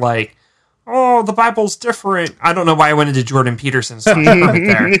home that, like, oh, the Bible's different. I don't know why I went into Jordan Peterson's right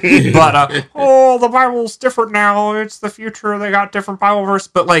there. But, oh, the Bible's different now. It's the future. They got different Bible verses.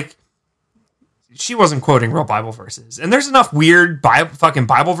 But, like, she wasn't quoting real Bible verses. And there's enough weird fucking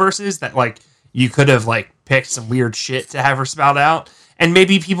Bible verses that, like, you could have, like, picked some weird shit to have her spout out. And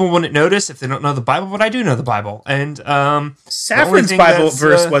maybe people wouldn't notice if they don't know the Bible, but I do know the Bible. And Saffron's Bible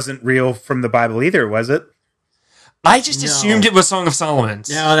verse wasn't real from the Bible either, was it? I just assumed it was Song of Solomon's.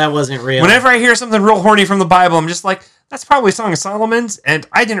 No, that wasn't real. Whenever I hear something real horny from the Bible, I'm just like, that's probably Song of Solomon's, and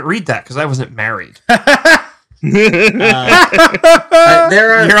I didn't read that because I wasn't married. You're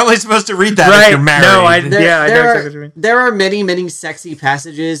only supposed to read that if you're married. No, I know exactly what you mean. There are many, many sexy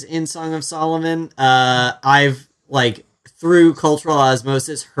passages in Song of Solomon. I've, through cultural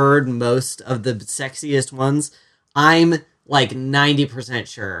osmosis, heard most of the sexiest ones. I'm 90%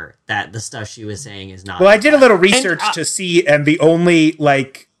 sure that the stuff she was saying is not. Well, I did a little research to see, and the only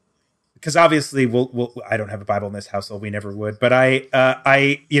because obviously we'll I don't have a Bible in this household, we never would, but I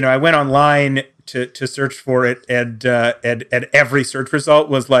went online to search for it, and every search result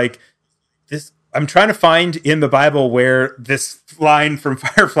was like this. I'm trying to find in the Bible where this line from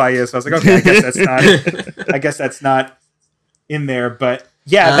Firefly is. So I was like, okay, I guess that's not in there, but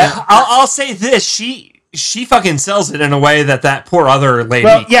yeah, I'll say this: she fucking sells it in a way that poor other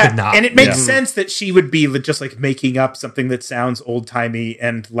lady could not. And it makes sense that she would be just making up something that sounds old timey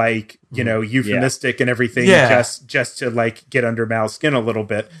and euphemistic and everything, just to get under Mal's skin a little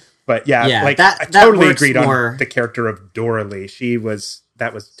bit. But I totally agreed on the character of Doralee.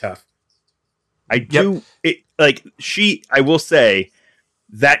 That was tough. I will say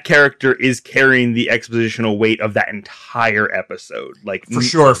that character is carrying the expositional weight of that entire episode. For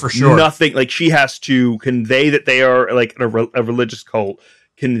sure. Nothing, she has to convey that they are a religious cult,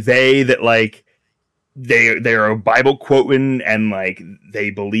 convey that they are Bible quoting and they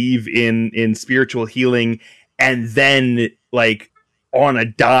believe in spiritual healing, and then on a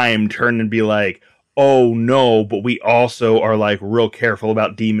dime turn and be like, oh no, but we also are real careful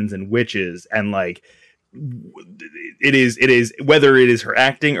about demons and witches, and it is whether it is her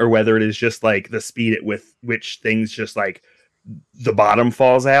acting or whether it is just the speed at with which things just the bottom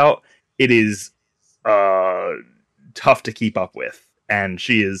falls out. It is tough to keep up with, and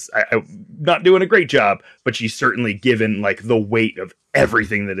she is not doing a great job, but she's certainly given the weight of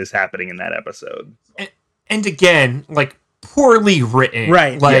everything that is happening in that episode. And again, poorly written,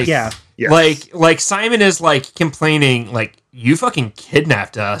 right? Simon is complaining you fucking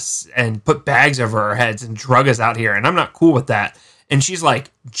kidnapped us and put bags over our heads and drug us out here, and I'm not cool with that. And she's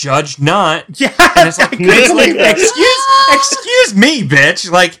like, judge not. Yeah. And it's excuse me,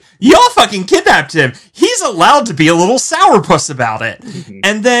 bitch. Y'all fucking kidnapped him. He's allowed to be a little sourpuss about it. Mm-hmm.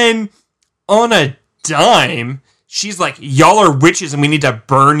 And then on a dime, she's like, y'all are witches and we need to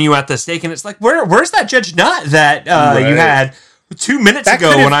burn you at the stake. And it's where's that judge not that you had 2 minutes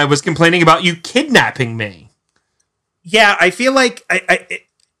ago when I was complaining about you kidnapping me? Yeah, I feel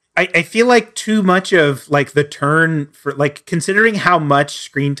I feel like too much of the turn for considering how much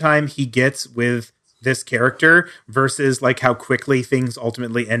screen time he gets with this character versus how quickly things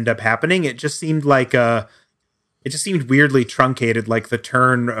ultimately end up happening. It just seemed weirdly truncated, the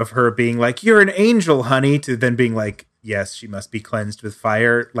turn of her being you're an angel, honey, to then being yes, she must be cleansed with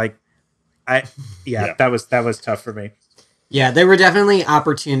fire. That was tough for me. Yeah, there were definitely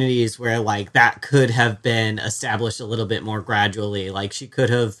opportunities where that could have been established a little bit more gradually. She could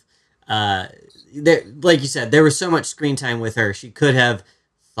have, like you said, there was so much screen time with her. She could have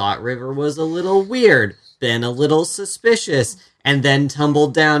thought River was a little weird, been a little suspicious, and then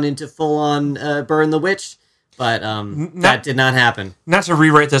tumbled down into full-on burn the witch. But that did not happen. Not to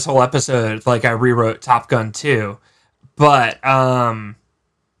rewrite this whole episode like I rewrote Top Gun 2, but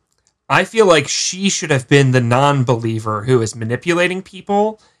I feel like she should have been the non-believer who is manipulating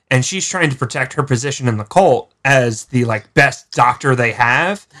people, and she's trying to protect her position in the cult as the best doctor they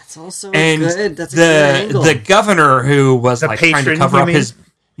have. That's also good. That's a good angle. The governor who was trying to cover up his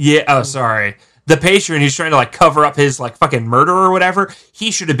the patron who's trying to cover up his fucking murder or whatever.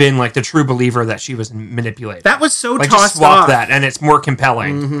 He should have been the true believer that she was manipulating. That was so tossed just swap off. that, and it's more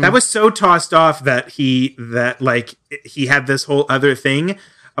compelling. Mm-hmm. That was so tossed off that he had this whole other thing.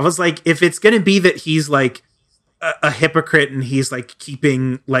 I was if it's going to be that he's a hypocrite and he's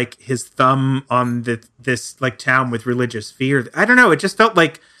keeping his thumb on this town with religious fear, I don't know. It just felt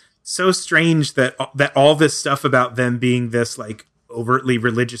so strange that all this stuff about them being this overtly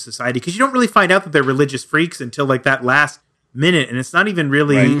religious society, because you don't really find out that they're religious freaks until that last minute, and it's not even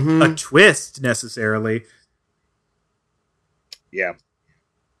really a twist necessarily. Yeah.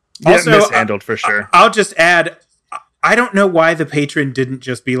 Also, mishandled for sure. I'll just add, I don't know why the patron didn't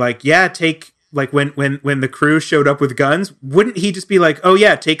just be take when the crew showed up with guns, wouldn't he just be oh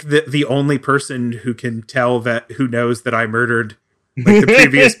yeah, take the only person who can tell who knows that I murdered the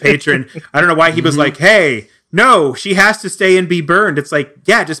previous patron. I don't know why he was hey, no, she has to stay and be burned. It's like,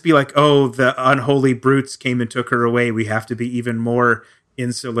 yeah, just be like, oh, the unholy brutes came and took her away. We have to be even more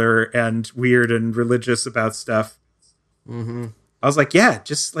insular and weird and religious about stuff. Mm-hmm. I was like, yeah,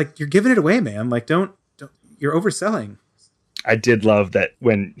 just like, you're giving it away, man. Like, don't you're overselling. I did love that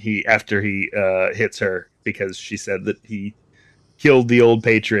when after he hits her because she said that he killed the old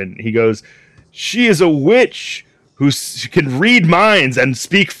patron. He goes, "She is a witch who can read minds and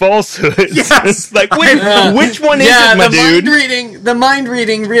speak falsehoods." Yes! Like, which one is it, my dude? The mind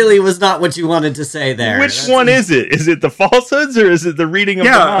reading really was not what you wanted to say there. Which one is it? Is it the falsehoods or is it the reading of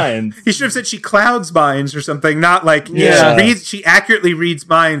the minds? He should have said she clouds minds or something, not like she accurately reads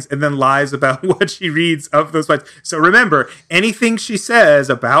minds and then lies about what she reads of those minds. So remember, anything she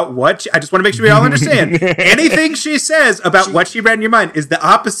says about I just want to make sure we all understand, anything she says about what she read in your mind is the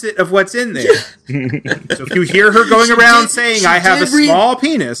opposite of what's in there. So if you hear her going around saying, "I have a small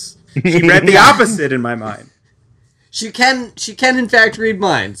penis," she read the opposite in my mind. She can in fact read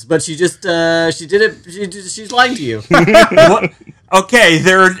minds, but she just she's lying to you. Okay,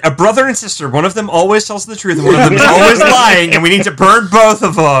 they're a brother and sister. One of them always tells the truth, and one of them is always lying, and we need to burn both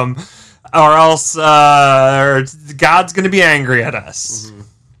of them, or else God's going to be angry at us. Mm-hmm.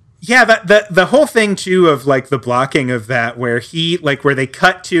 Yeah, the whole thing too of like the blocking of that, where where they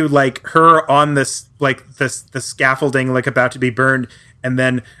cut to like her on this like the scaffolding, like about to be burned, and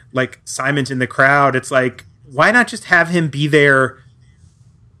then like Simon's in the crowd. It's like, why not just have him be there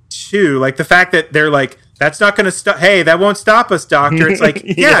too? Like the fact that they're like, that's not going to stop. Hey, that won't stop us, Doctor. It's like,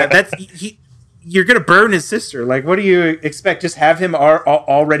 you're going to burn his sister. Like, what do you expect? Just have him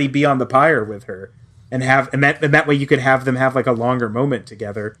already be on the pyre with her. And that way you could have them have like a longer moment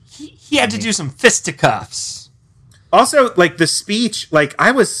together. He had to do some fisticuffs. Also, like the speech, like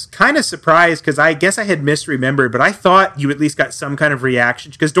I was kind of surprised because I guess I had misremembered, but I thought you at least got some kind of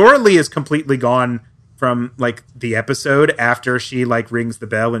reaction because Dora Lee is completely gone from like the episode after she like rings the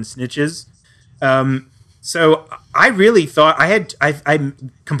bell and snitches. So I really thought I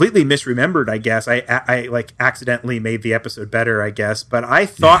completely misremembered, I guess. I like accidentally made the episode better, I guess. But I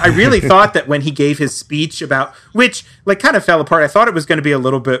really thought that when he gave his speech about, which like kind of fell apart, I thought it was going to be a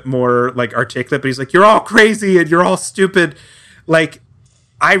little bit more like articulate, but he's like, "You're all crazy and you're all stupid." Like,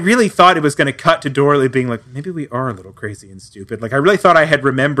 I really thought it was going to cut to Dorley being like, maybe we are a little crazy and stupid. Like, I really thought I had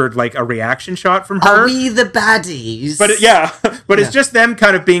remembered like a reaction shot from her. Are we the baddies? But it's just them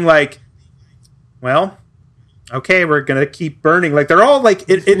kind of being like, well, okay, we're gonna keep burning. Like they're all like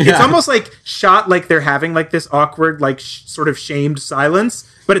it's almost like shot like they're having like this awkward like sort of shamed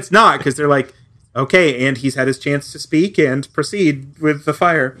silence, but it's not because they're like, okay, and he's had his chance to speak and proceed with the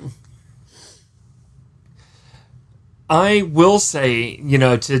fire. I will say,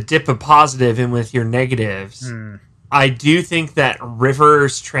 to dip a positive in with your negatives, I do think that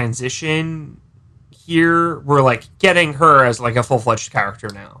River's transition here, we're like getting her as like a full-fledged character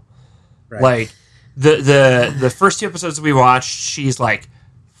now. Right. Like the first two episodes we watched, she's like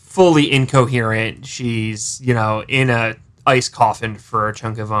fully incoherent. She's, in a ice coffin for a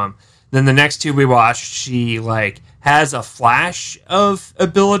chunk of them. Then the next two we watched, she like has a flash of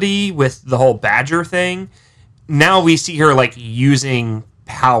ability with the whole badger thing. Now we see her like using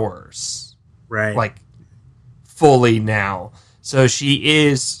powers. Right. Like fully now. So she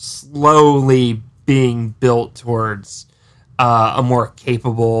is slowly being built towards a more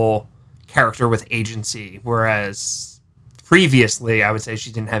capable character with agency, whereas previously I would say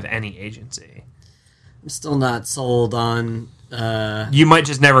she didn't have any agency. I'm still not sold on you might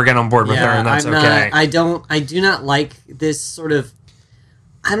just never get on board with her, and that's okay. I do not like this sort of,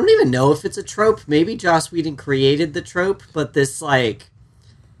 I don't even know if it's a trope. Maybe Joss Whedon created the trope, but this like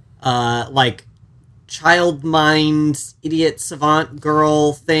child mind idiot savant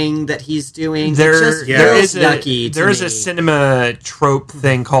girl thing that he's doing. There is a cinema trope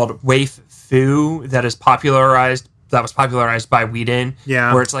thing called waif fu that was popularized by Whedon.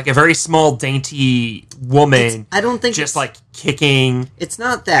 Yeah, where it's like a very small, dainty woman. I don't think just like kicking. It's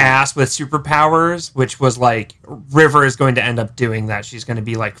not that ass with superpowers, which was like River is going to end up doing that. She's going to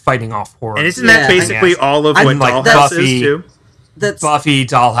be like fighting off horror. And isn't that basically all of what like Dollhouse is too? That's Buffy,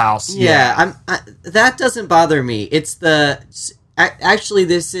 Dollhouse. Yeah, that doesn't bother me. It's actually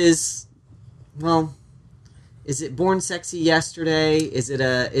this is, well, is it Born Sexy Yesterday? Is it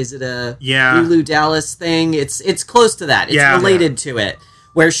a Lulu Dallas thing? It's close to that. It's related to it,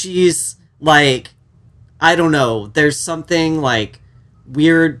 where she's like, I don't know. There's something like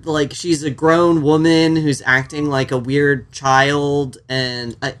weird, like she's a grown woman who's acting like a weird child,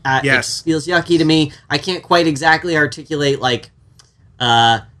 and it feels yucky to me. I can't quite exactly articulate like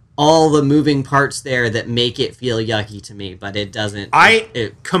all the moving parts there that make it feel yucky to me, but it doesn't.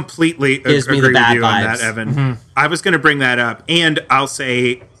 It completely gives agree me the bad with you on vibes. that, Evan. I was going to bring that up, and I'll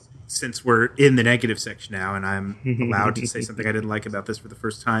say, since we're in the negative section now, and I'm allowed to say something I didn't like about this for the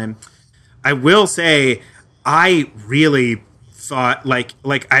first time, I will say I really thought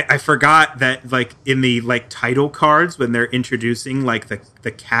I forgot that like in the like title cards when they're introducing like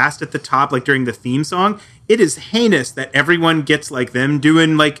the cast at the top, like during the theme song, it is heinous that everyone gets like them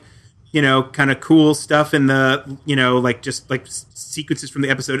doing like, you know, kind of cool stuff in the, you know, like just like sequences from the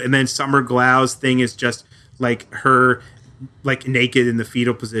episode, and then Summer Glau's thing is just like her like naked in the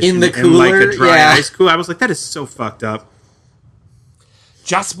fetal position in the cooler, and like a dry ice cooler. I was like, that is so fucked up.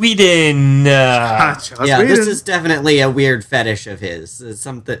 Joss Whedon. This is definitely a weird fetish of his. It's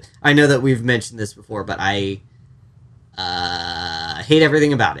something I know that we've mentioned this before, but I hate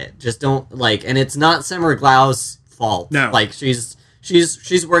everything about it. Just don't like, and it's not Summer Glau's fault. No, like she's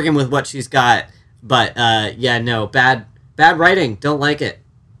working with what she's got, but bad writing. Don't like it.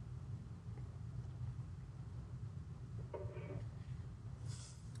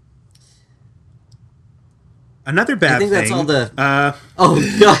 Another bad thing. I think that's all the.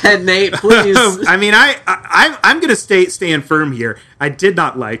 Go ahead, Nate. Please. I mean, I'm going to stay firm here. I did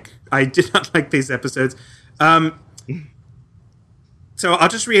not like these episodes. So I'll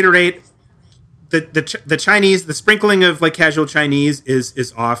just reiterate: the Chinese, the sprinkling of like casual Chinese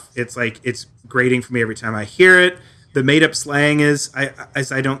is off. It's like it's grating for me every time I hear it. The made up slang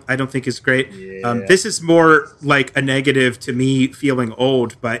I don't think is great. Yeah. This is more like a negative to me feeling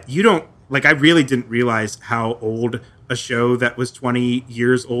old, but you don't. Like, I really didn't realize how old a show that was 20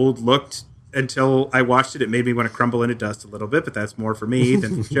 years old looked until I watched it. It made me want to crumble into dust a little bit, but that's more for me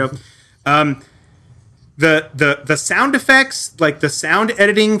than the show. The sound effects, like the sound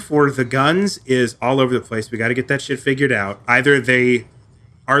editing for the guns is all over the place. We got to get that shit figured out. Either they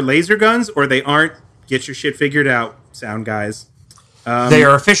are laser guns or they aren't. Get your shit figured out, sound guys. They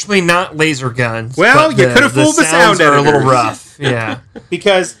are officially not laser guns. Well, you could have fooled the sound editors. Are a little rough. Yeah,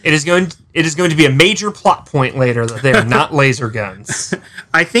 because it is going to be a major plot point later that they are not laser guns.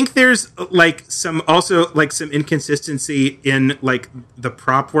 I think there's like some inconsistency in like the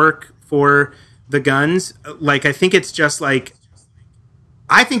prop work for the guns. Like I think it's just like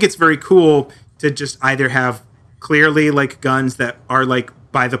I think it's very cool to just either have clearly like guns that are like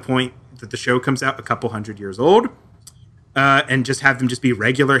by the point that the show comes out a couple hundred years old. And just have them just be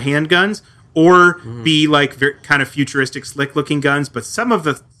regular handguns, or be like very, kind of futuristic, slick-looking guns. But some of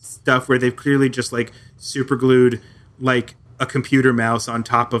the stuff where they've clearly just like super glued like a computer mouse on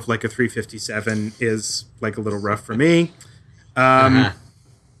top of like a 357 is like a little rough for me.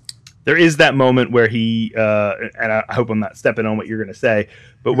 There is that moment where he, and I hope I'm not stepping on what you're going to say,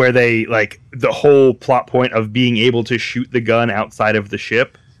 but where they like the whole plot point of being able to shoot the gun outside of the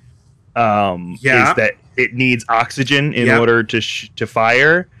ship. Is that it needs oxygen in order to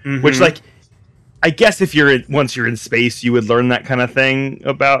fire, which like I guess if once you're in space you would learn that kind of thing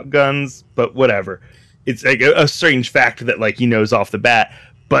about guns, but whatever. It's like a strange fact that like he knows off the bat,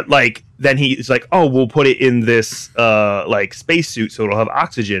 but like then he's like, oh, we'll put it in this like spacesuit so it'll have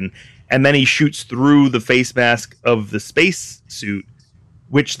oxygen, and then he shoots through the face mask of the spacesuit,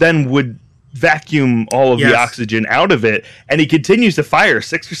 which then would vacuum all of the oxygen out of it, and he continues to fire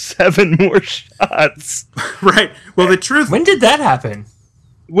 6 or 7 more shots. Right. Well, the truth. When did that happen?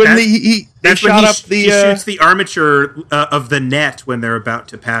 When he shoots the armature of the net when they're about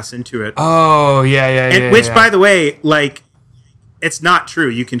to pass into it. Oh yeah. Which, by the way, like it's not true.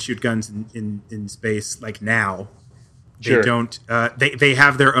 You can shoot guns in space like now. They don't. They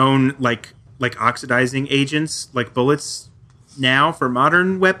have their own like oxidizing agents like bullets now for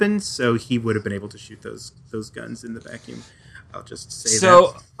modern weapons, so he would have been able to shoot those guns in the vacuum. I'll just say that.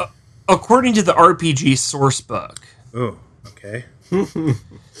 So, according to the RPG source book, oh, okay,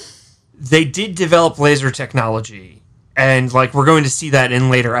 they did develop laser technology, and like we're going to see that in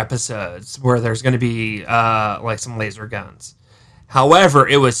later episodes where there's going to be like some laser guns. However,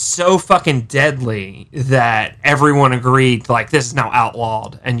 it was so fucking deadly that everyone agreed like this is now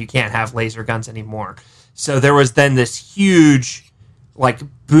outlawed and you can't have laser guns anymore. So there was then this huge, like,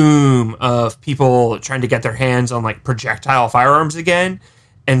 boom of people trying to get their hands on, like, projectile firearms again.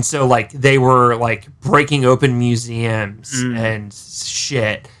 And so, like, they were, like, breaking open museums and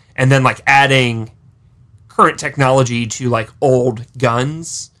shit. And then, like, adding current technology to, like, old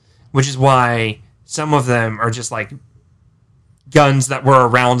guns. Which is why some of them are just, like, guns that were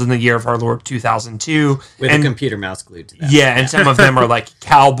around in the year of our Lord 2002. With a computer mouse glued to them. Yeah, and some of them are, like,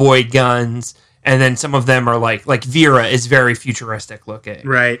 cowboy guns. And then some of them are like Vera is very futuristic looking,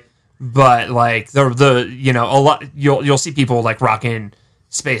 right? But like the a lot you'll see people like rocking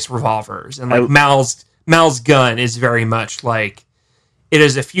space revolvers, and like Mal's gun is very much like it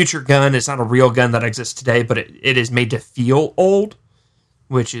is a future gun. It's not a real gun that exists today, but it is made to feel old,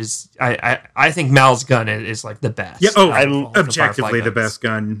 which is I think Mal's gun is like the best. Yeah, objectively the the best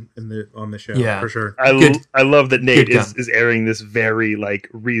gun on the show, for sure. I love that Nate is airing this very like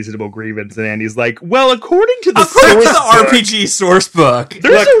reasonable grievance, and Andy's like, well, according to the RPG source book,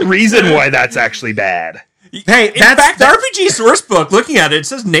 there's a reason why that's actually bad. Hey, in fact, the RPG source book, looking at it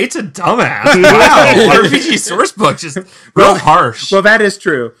says Nate's a dumbass. Wow, RPG source book just real harsh. Well, that is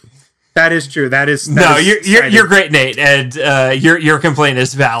true. That is true. You're great, Nate, and your complaint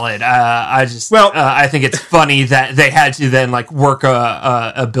is valid. I think it's funny that they had to then like work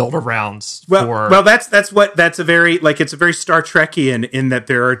a build around. It's a very Star Trekian in that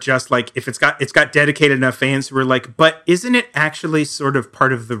there are just like if it's got dedicated enough fans who are like, but isn't it actually sort of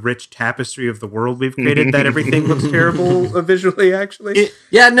part of the rich tapestry of the world we've created that everything looks terrible visually? Actually,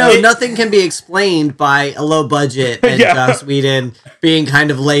 nothing can be explained by a low budget and Joss Whedon being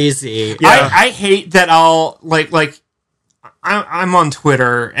kind of lazy. Yeah. I hate that I'll I'm on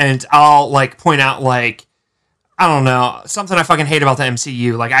Twitter and I'll like point out like I don't know something I fucking hate about the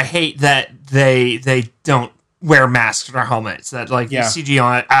MCU. Like I hate that they don't wear masks or helmets. That like the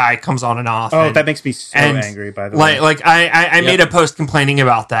CGI comes on and off. Oh, that makes me so angry. By the way, I made a post complaining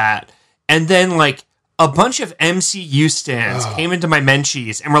about that, and then like a bunch of MCU stands came into my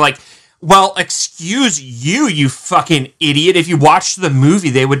mentions and were like, well, excuse you, you fucking idiot. If you watched the movie,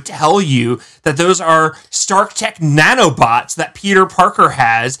 they would tell you that those are Stark Tech nanobots that Peter Parker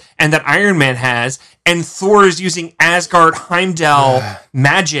has and that Iron Man has, and Thor is using Asgard Heimdall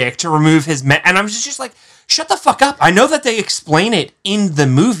magic to remove his... and I'm just like, shut the fuck up. I know that they explain it in the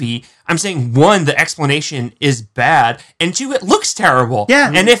movie. I'm saying, one, the explanation is bad, and two, it looks terrible.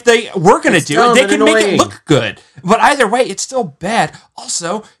 Yeah. And if they were going to do it, they can make it look good. But either way, it's still bad.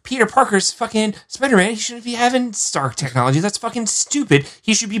 Also, Peter Parker's fucking Spider-Man. He shouldn't be having Stark technology. That's fucking stupid.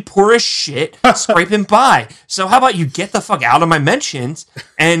 He should be poor as shit, scraping by. So how about you get the fuck out of my mentions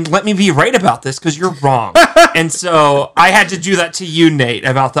and let me be right about this, because you're wrong. And so I had to do that to you, Nate,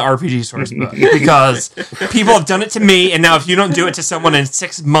 about the RPG source book, because people have done it to me, and now if you don't do it to someone in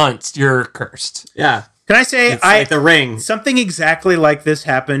 6 months, you're cursed. Yeah. Can I say like the Ring? Something exactly like this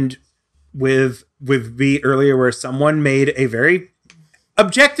happened with me earlier, where someone made a very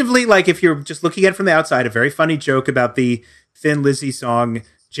objectively, like if you're just looking at it from the outside, a very funny joke about the Thin Lizzy song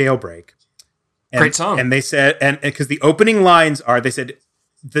 "Jailbreak." Great song. And they said, and because the opening lines are, they said,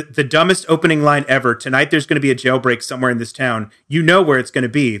 the dumbest opening line ever. Tonight there's going to be a jailbreak somewhere in this town. You know where it's going to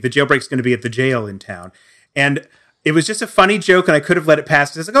be. The jailbreak's going to be at the jail in town. And it was just a funny joke, and I could have let it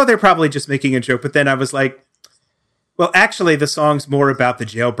pass. I was like, oh, they're probably just making a joke. But then I was like, well, actually, the song's more about the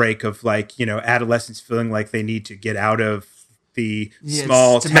jailbreak of, like, you know, adolescents feeling like they need to get out of the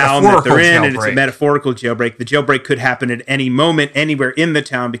small town that they're in, and it's a metaphorical jailbreak. The jailbreak could happen at any moment, anywhere in the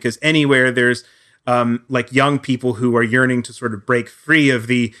town, because anywhere there's like young people who are yearning to sort of break free of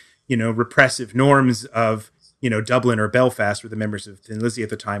the, you know, repressive norms of, you know, Dublin or Belfast, where the members of Thin Lizzy at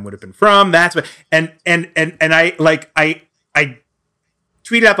the time would have been from. That's what, and I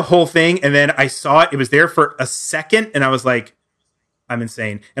tweeted out the whole thing, and then I saw it. It was there for a second, and I was like, I'm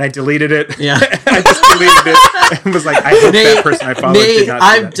insane. And I deleted it. Yeah. I just deleted it and was like, I hope that person I followed did not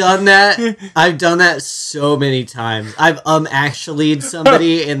do that. Done that. I've done that so many times. I've actually'd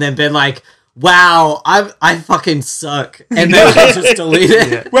somebody and then been like, wow, I fucking suck, and then I just delete it.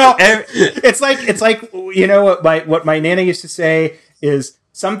 Yeah. Well, it's like you know what my nana used to say is,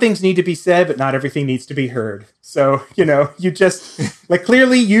 some things need to be said, but not everything needs to be heard. So, you know, you just like,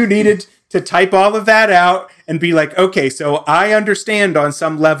 clearly you needed to type all of that out and be like, okay, so I understand on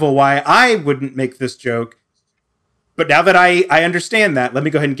some level why I wouldn't make this joke. But now that I understand that, let me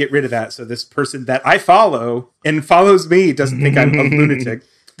go ahead and get rid of that. So this person that I follow and follows me doesn't think I'm a lunatic.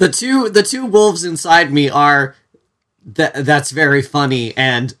 The two wolves inside me are that's very funny,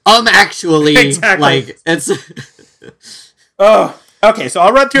 and actually exactly. Like it's oh, okay. So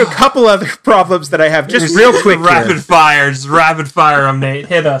I'll run through a couple other problems that I have just real quick. Rapid fire, Nate.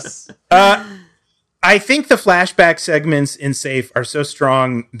 Hit us. I think the flashback segments in Safe are so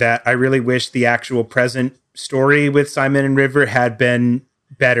strong that I really wish the actual present story with Simon and River had been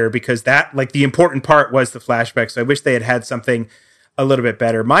better, because that, like, the important part was the flashback. So I wish they had something a little bit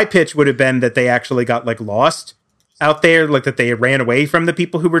better. My pitch would have been that they actually got, like, lost out there, like that they ran away from the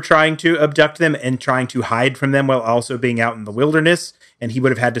people who were trying to abduct them and trying to hide from them while also being out in the wilderness. And he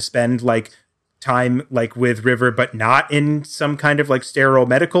would have had to spend, like, time, like, with River, but not in some kind of, like, sterile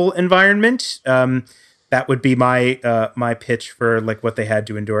medical environment. That would be my pitch for, like, what they had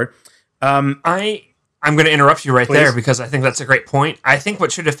to endure. I'm going to interrupt you right Please. there because I think that's a great point. I think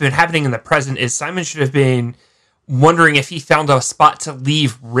what should have been happening in the present is Simon should have been wondering if he found a spot to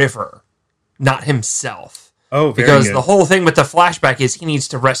leave River, not himself. Oh, very because good. the whole thing with the flashback is he needs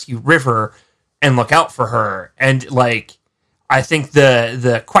to rescue River and look out for her. And like, I think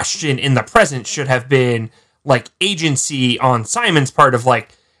the question in the present should have been like agency on Simon's part of like,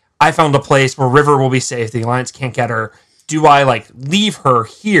 I found a place where River will be safe. The Alliance can't get her. Do I like leave her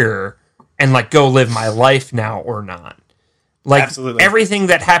here and like go live my life now or not? Like Absolutely. everything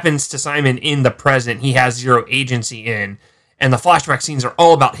that happens to Simon in the present, he has zero agency in. And the flashback scenes are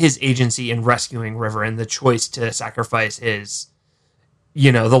all about his agency in rescuing River and the choice to sacrifice his,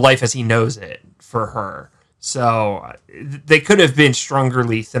 the life as he knows it for her. So they could have been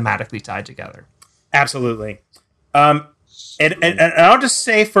strongerly thematically tied together. Absolutely. And I'll just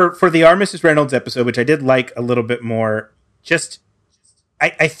say for the R. Mrs. Reynolds episode, which I did like a little bit more, just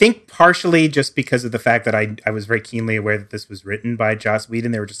I think partially just because of the fact that I was very keenly aware that this was written by Joss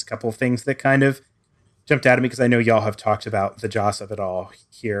Whedon. There were just a couple of things that kind of jumped out at me because I know y'all have talked about the Joss of it all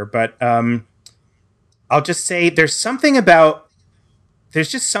here. But I'll just say there's just something about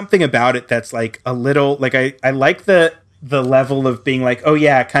it that's like a little like I like the level of being like, oh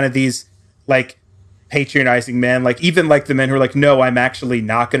yeah, kind of these like patronizing men, like even like the men who are like, no, I'm actually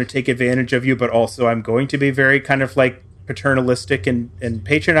not going to take advantage of you, but also I'm going to be very kind of like paternalistic and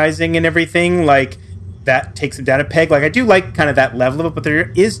patronizing and everything. Like that takes him down a peg. Like I do like kind of that level of it, but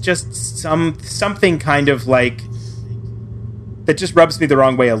there is just something kind of like that just rubs me the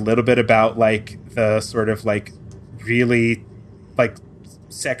wrong way a little bit about like the sort of like really like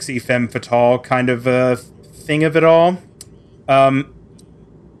sexy femme fatale kind of thing of it all.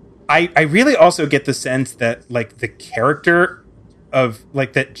 I really also get the sense that like the character of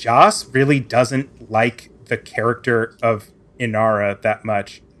like that Joss really doesn't like the character of Inara that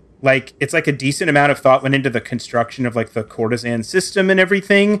much. Like it's like a decent amount of thought went into the construction of like the courtesan system and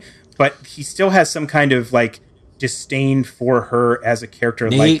everything, but he still has some kind of like disdain for her as a character,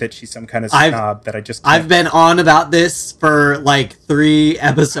 Nate, like that she's some kind of snob that I just can't. I've been on about this for like 3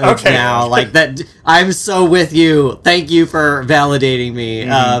 episodes now. Like that, I'm so with you. Thank you for validating me.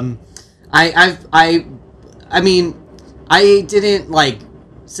 Mm-hmm. I mean, I didn't like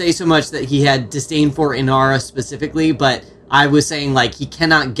say so much that he had disdain for Inara specifically, but I was saying like he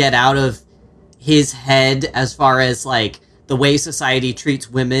cannot get out of his head as far as like the way society treats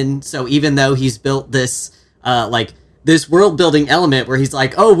women. So even though he's built this like this world building element where he's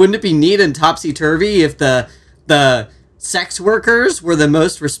like, oh, wouldn't it be neat and topsy-turvy if the sex workers were the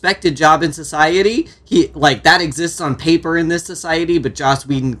most respected job in society? He like that exists on paper in this society, but Joss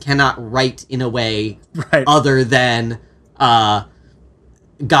Whedon cannot write in a way other than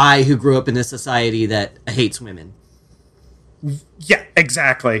guy who grew up in a society that hates women. Yeah,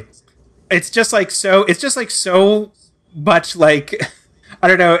 exactly. It's just like so much like I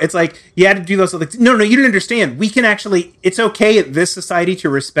don't know. It's like you had to do those. Like, no, you don't understand. We can actually. It's okay in this society to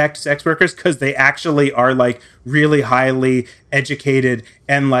respect sex workers because they actually are like really highly educated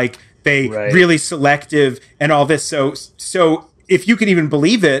and like they really selective and all this. So if you could even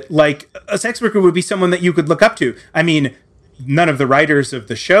believe it, like a sex worker would be someone that you could look up to. I mean, none of the writers of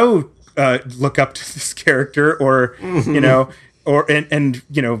the show look up to this character, or and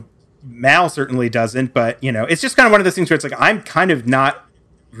Mal certainly doesn't. But it's just kind of one of those things where it's like I'm kind of not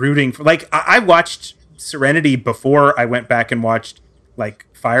rooting for. Like I watched Serenity before I went back and watched like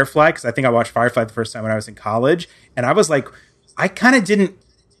Firefly, because I think I watched Firefly the first time when I was in college, and I was like, I kind of didn't.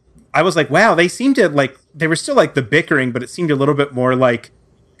 I was like, wow, they seemed to like they were still like the bickering, but it seemed a little bit more like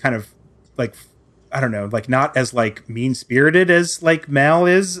kind of like I don't know, like not as like mean spirited as like Mal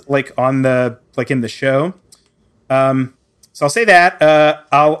is like on the like in the show. So I'll say that.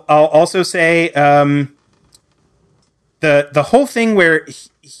 I'll also say the whole thing where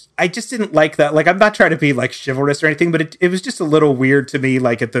I just didn't like that. Like I'm not trying to be like chivalrous or anything, but it was just a little weird to me.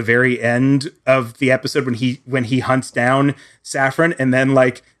 Like at the very end of the episode when he hunts down Saffron and then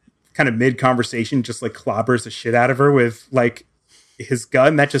like kind of mid conversation just like clobbers the shit out of her with like his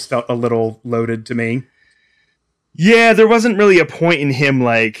gun. That just felt a little loaded to me. Yeah, there wasn't really a point in him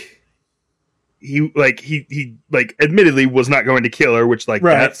like he admittedly was not going to kill her, which like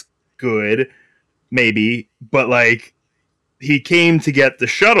that's good, maybe, but like he came to get the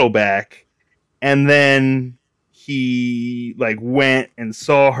shuttle back, and then he like went and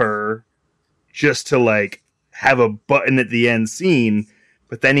saw her just to like have a button at the end scene,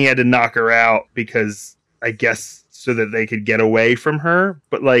 but then he had to knock her out because I guess so that they could get away from her,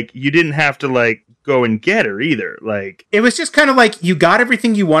 but like you didn't have to like go and get her either. Like it was just kind of like you got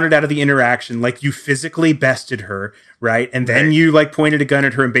everything you wanted out of the interaction. Like you physically bested her, right? And then you like pointed a gun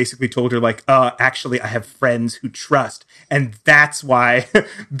at her and basically told her like, actually I have friends who trust. And that's why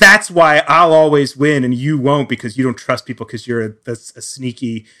I'll always win and you won't, because you don't trust people because you're a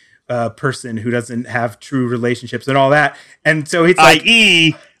sneaky person who doesn't have true relationships and all that. And so it's like,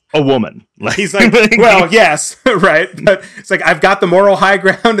 i.e. a woman. Like, he's like, well, yes, right. But it's like, I've got the moral high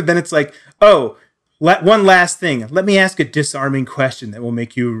ground. And then it's like, oh, one last thing. Let me ask a disarming question that will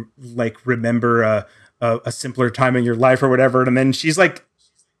make you like remember a simpler time in your life or whatever. And then she's like,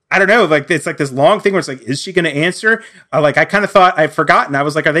 I don't know, like it's like this long thing where it's like, is she going to answer? Like I kind of thought I'd forgotten. I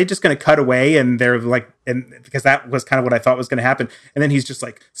was like, are they just going to cut away? And they're like, and because that was kind of what I thought was going to happen. And then he's just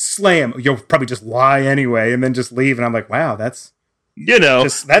like, slam. You'll probably just lie anyway, and then just leave. And I'm like, wow, that's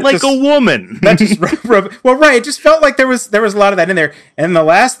like a woman. That just well, right. It just felt like there was a lot of that in there. And the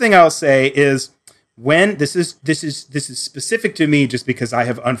last thing I'll say is when this is specific to me, just because I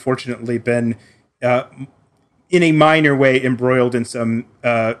have unfortunately been in a minor way embroiled in some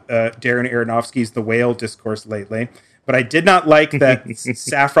Darren Aronofsky's The Whale discourse lately. But I did not like that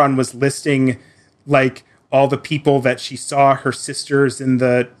Saffron was listing like all the people that she saw her sisters in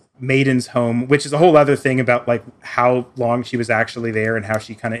the Maiden's home, which is a whole other thing about like how long she was actually there and how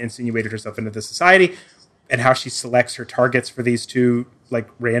she kind of insinuated herself into the society and how she selects her targets for these two like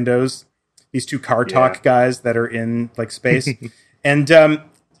randos, these two car talk guys that are in like space. And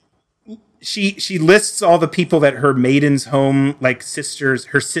she lists all the people that her Maiden's home, like sisters,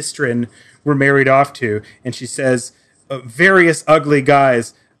 her sistren were married off to. And she says, various ugly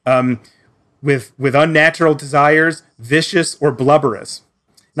guys with unnatural desires, vicious or blubberous.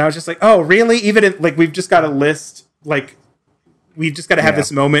 And I was just like, oh, really? Even if, like, we've just got a list, like, we've just got to have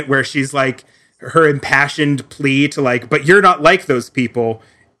this moment where she's like, her impassioned plea to like, but you're not like those people.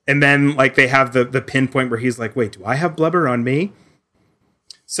 And then like they have the pinpoint where he's like, wait, do I have blubber on me?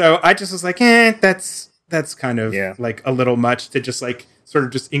 So I just was like, that's kind of like a little much to just like sort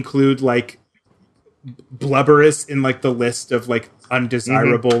of just include like blubberous in like the list of like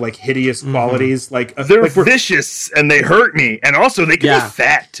undesirable, like hideous qualities. Like they're like vicious and they hurt me, and also they can be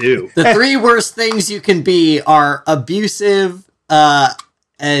fat too. The three worst things you can be are abusive,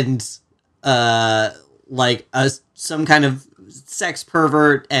 and like some kind of sex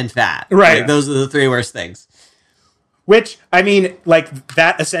pervert and fat. Right, like, those are the three worst things. Which I mean, like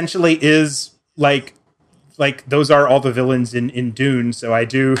that essentially is like those are all the villains in Dune. So I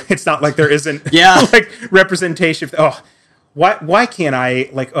do. It's not like there isn't like representation. Why can't I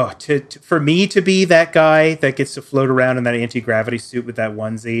like for me to be that guy that gets to float around in that anti-gravity suit with that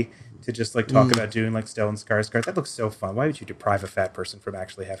onesie to just like talk about Dune like Stellan Skarsgård? That looks so fun. Why would you deprive a fat person from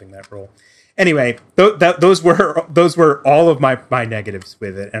actually having that role? Anyway, those were all of my negatives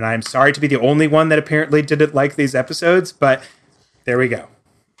with it, and I'm sorry to be the only one that apparently didn't like these episodes, but there we go.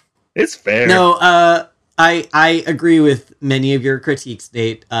 It's fair. No, I agree with many of your critiques,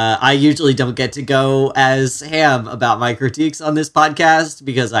 Nate. I usually don't get to go as ham about my critiques on this podcast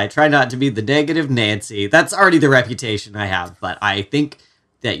because I try not to be the negative Nancy. That's already the reputation I have, but I think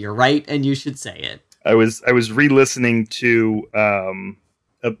that you're right and you should say it. I was re-listening to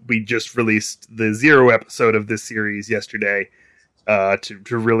we just released the 0 episode of this series yesterday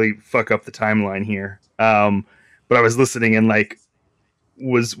to really fuck up the timeline here. But I was listening and like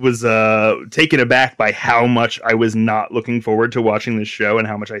was taken aback by how much I was not looking forward to watching this show and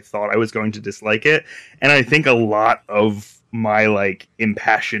how much I thought I was going to dislike it. And I think a lot of my like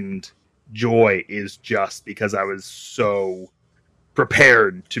impassioned joy is just because I was so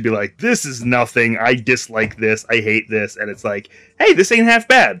prepared to be like, this is nothing, I dislike this, I hate this, and it's like, hey, this ain't half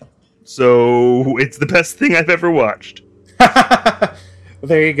bad, so it's the best thing I've ever watched. Well,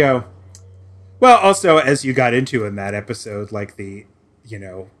 there you go. Well, also, as you got into in that episode, like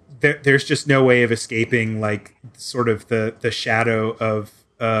there's just no way of escaping like sort of the shadow of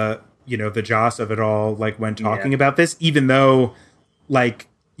the Joss of it all, like when talking about this, even though like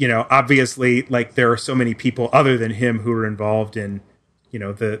obviously, like, there are so many people other than him who are involved in,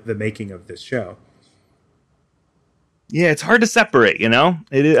 the making of this show. Yeah, it's hard to separate,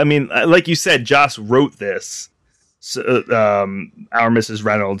 I mean, like you said, Joss wrote this, Our Mrs.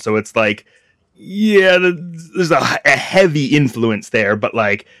 Reynolds, so it's like, yeah, there's a heavy influence there, but,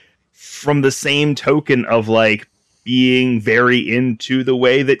 like, from the same token of, like, being very into the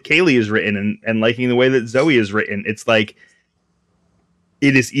way that Kaylee is written and liking the way that Zoe is written, it's like,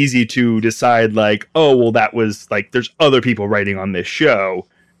 it is easy to decide like, oh, well, that was like, there's other people writing on this show.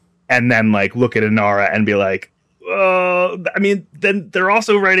 And then like look at Inara and be like, I mean, then they're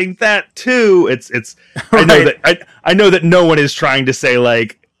also writing that too. It's. I know that I know that no one is trying to say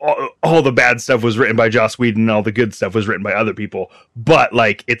like all the bad stuff was written by Joss Whedon and all the good stuff was written by other people, but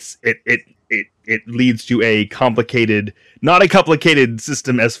like it leads to a complicated, not a complicated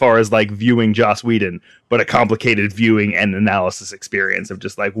system as far as like viewing Joss Whedon, but a complicated viewing and analysis experience of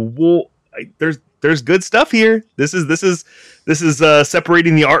just like, well, there's good stuff here. This is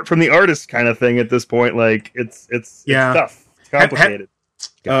separating the art from the artist kind of thing at this point. Like it's tough. It's complicated.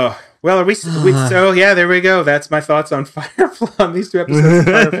 Oh, well, are we so yeah, there we go. That's my thoughts on Firefly, on these 2 episodes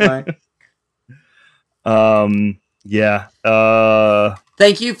of Firefly. Yeah.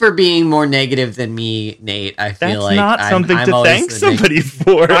 Thank you for being more negative than me, Nate. I feel like that's not something to thank somebody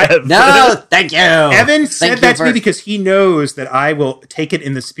for. No, thank you. Evan said that to me because he knows that I will take it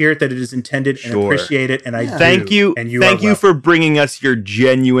in the spirit that it is intended and appreciate it. And I thank you. And thank you for bringing us your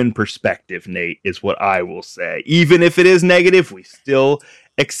genuine perspective, Nate, is what I will say. Even if it is negative, we still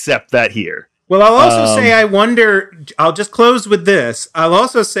accept that here. Well, I'll also say I wonder, I'll just close with this. I'll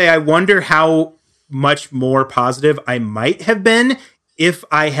also say I wonder how much more positive I might have been if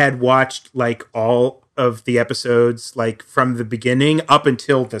I had watched like all of the episodes like from the beginning up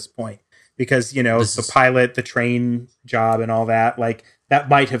until this point, because the pilot, the train job and all that, like that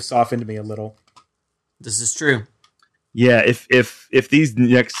might have softened me a little. This is true. Yeah, if these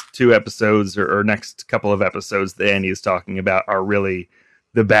next 2 episodes or next couple of episodes that Andy is talking about are really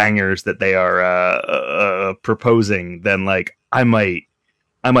the bangers that they are proposing, then like I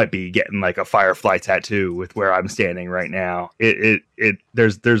might be getting like a Firefly tattoo with where I'm standing right now.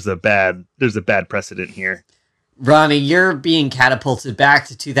 There's a bad precedent here. Ronnie, you're being catapulted back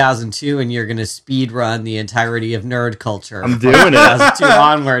to 2002 and you're going to speed run the entirety of nerd culture. I'm doing it. 2002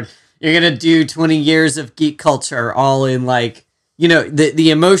 onward. You're going to do 20 years of geek culture all in like, the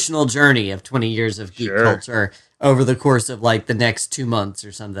emotional journey of 20 years of geek culture over the course of like the next 2 months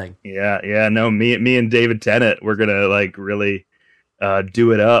or something. Yeah. No, me and David Tennant, we're going to like really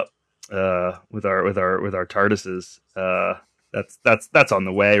do it up with our TARDISes. That's on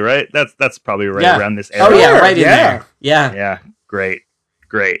the way, right? That's probably right around this era. Oh yeah, right in there. Yeah. Great.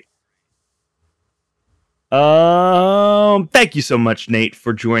 Thank you so much, Nate,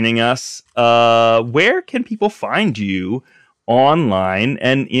 for joining us. Where can people find you online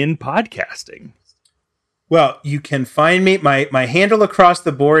and in podcasting? Well, you can find me. My handle across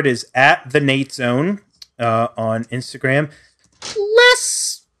the board is @TheNateZone on Instagram.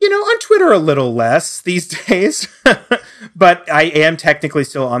 Less, on Twitter a little less these days, but I am technically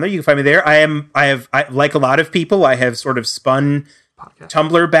still on there. You can find me there. I like a lot of people, I have sort of spun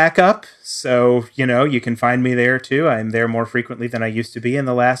Tumblr back up. So, you can find me there too. I'm there more frequently than I used to be in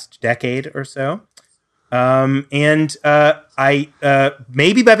the last decade or so. And I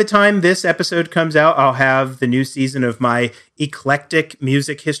maybe by the time this episode comes out, I'll have the new season of my eclectic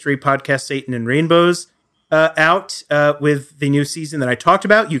music history podcast, Satan and Rainbows, out with the new season that I talked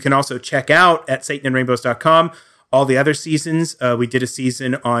about. You can also check out at satanandrainbows.com all the other seasons. We did a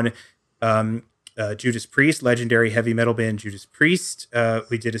season on Judas Priest, legendary heavy metal band Judas Priest.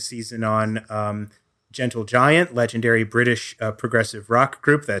 We did a season on Gentle Giant, legendary British progressive rock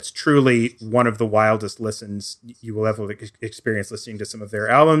group. That's truly one of the wildest listens you will ever experience listening to some of their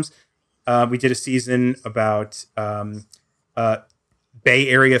albums. We did a season about Bay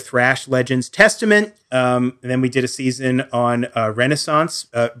Area thrash legends Testament. And then we did a season on Renaissance,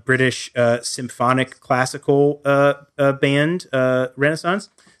 British symphonic classical band Renaissance.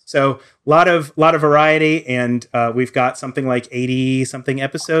 So a lot of variety, and we've got something like 80 something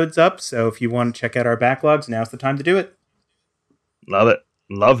episodes up. So if you want to check out our backlogs, now's the time to do it. Love it.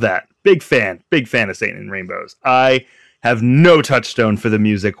 Love that. Big fan of Satan and Rainbows. I have no touchstone for the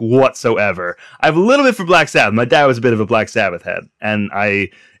music whatsoever. I have a little bit for Black Sabbath. My dad was a bit of a Black Sabbath head, and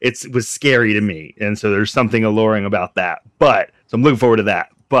it was scary to me. And so there's something alluring about that. So I'm looking forward to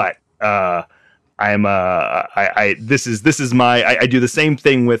that. But I do the same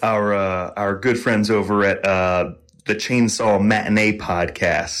thing with our good friends over at the Chainsaw Matinee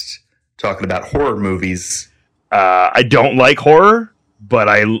podcast, talking about horror movies. I don't like horror, but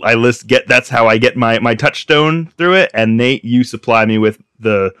that's how I get my touchstone through it. And Nate, you supply me with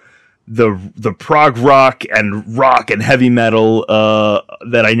the prog rock and heavy metal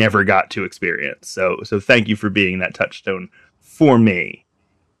that I never got to experience. So thank you for being that touchstone for me.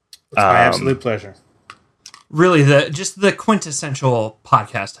 It's my absolute pleasure. Really, the quintessential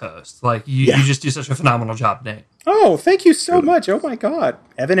podcast host. Like you just do such a phenomenal job, Nate. Oh, thank you so much. Oh my God,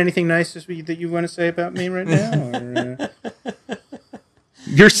 Evan, anything nice that you want to say about me right now? Or,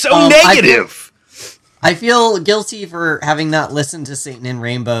 You're so negative. I feel guilty for having not listened to Satan and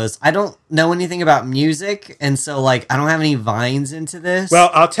Rainbows. I don't know anything about music, and so like I don't have any vines into this.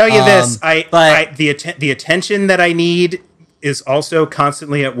 Well, I'll tell you this: the attention that I need is also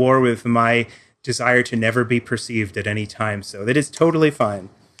constantly at war with my desire to never be perceived at any time. So that is totally fine.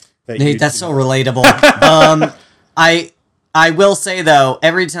 Nate, that's so relatable. I will say though,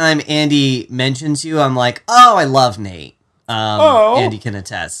 every time Andy mentions you, I'm like, oh, I love Nate. Andy can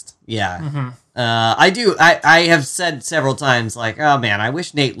attest. Yeah. Mm-hmm. I do. I have said several times, like, oh man, I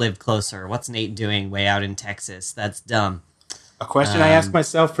wish Nate lived closer. What's Nate doing way out in Texas? That's dumb. A question I ask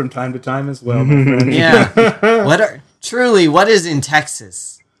myself from time to time as well, my friend. Yeah. What is in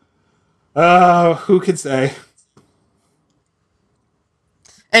Texas? Who could say?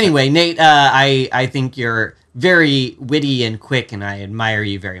 Anyway, Nate, I think you're very witty and quick, and I admire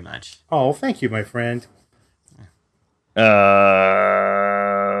you very much. Oh, thank you, my friend.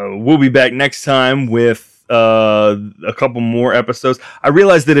 We'll be back next time with a couple more episodes. I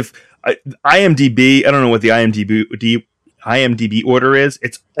realized that if IMDb, I don't know what the IMDb order is.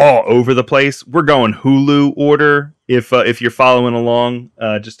 It's all over the place. We're going Hulu order if you're following along,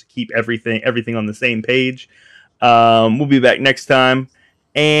 just to keep everything on the same page. We'll be back next time,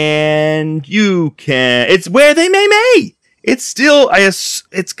 and it's Where They May. It's still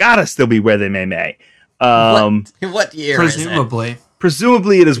it's gotta still be Where They May. What year? Presumably. Is it?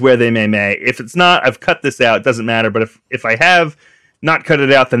 Presumably it is Where They May. If it's not, I've cut this out. It doesn't matter. But if I have not cut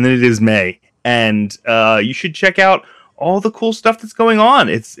it out, then it is May. And you should check out all the cool stuff that's going on.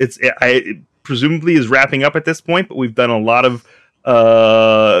 It presumably is wrapping up at this point, but we've done a lot of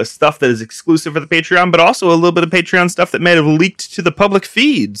stuff that is exclusive for the Patreon, but also a little bit of Patreon stuff that may have leaked to the public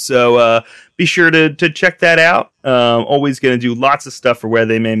feed. So be sure to check that out. Always going to do lots of stuff for Where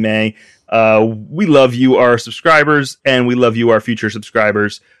They May. We love you, our subscribers, and we love you, our future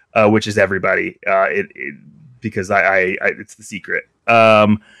subscribers, which is everybody. Because it's the secret.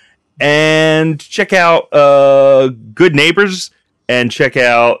 And check out Good Neighbors, and check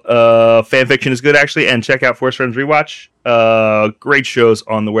out Fanfiction is Good, actually, and check out Force Friends Rewatch. Great shows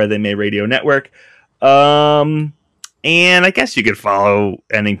on the Where They May Radio Network. And I guess you could follow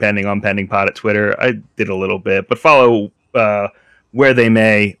Ending Pending on Pending Pod at Twitter. I did a little bit, but follow Where They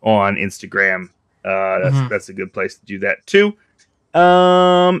May on Instagram. That's a good place to do that too.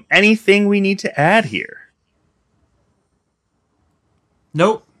 Anything we need to add here?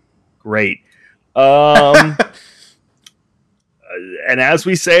 Nope. Great. And as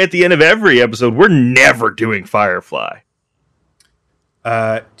we say at the end of every episode, we're never doing Firefly.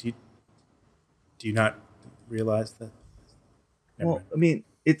 Do you not realize that? Well, I mean,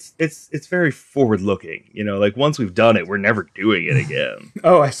 it's very forward looking. You know, like once we've done it, we're never doing it again.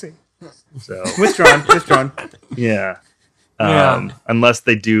 Oh, I see. So Withdrawn. Yeah. Yeah. Unless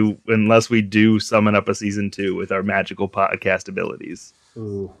we do summon up a season 2 with our magical podcast abilities,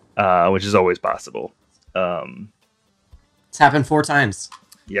 which is always possible. It's happened 4 times.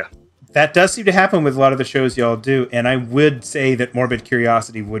 Yeah. That does seem to happen with a lot of the shows y'all do, and I would say that Morbid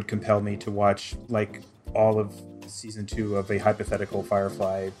Curiosity would compel me to watch like all of season 2 of a hypothetical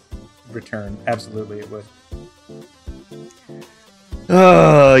Firefly return. Absolutely, it would.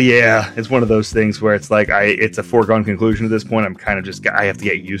 Oh yeah, it's one of those things where it's like it's a foregone conclusion at this point. I'm kind of I have to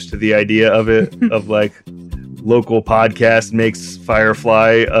get used to the idea of it, of like local podcast makes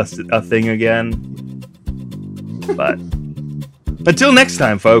Firefly a thing again. But until next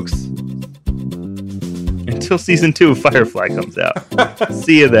time, folks. Until season 2 of Firefly comes out.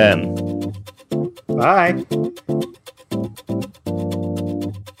 See you then. Bye.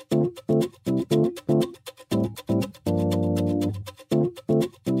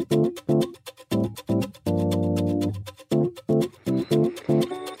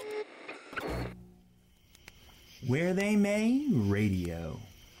 Where They May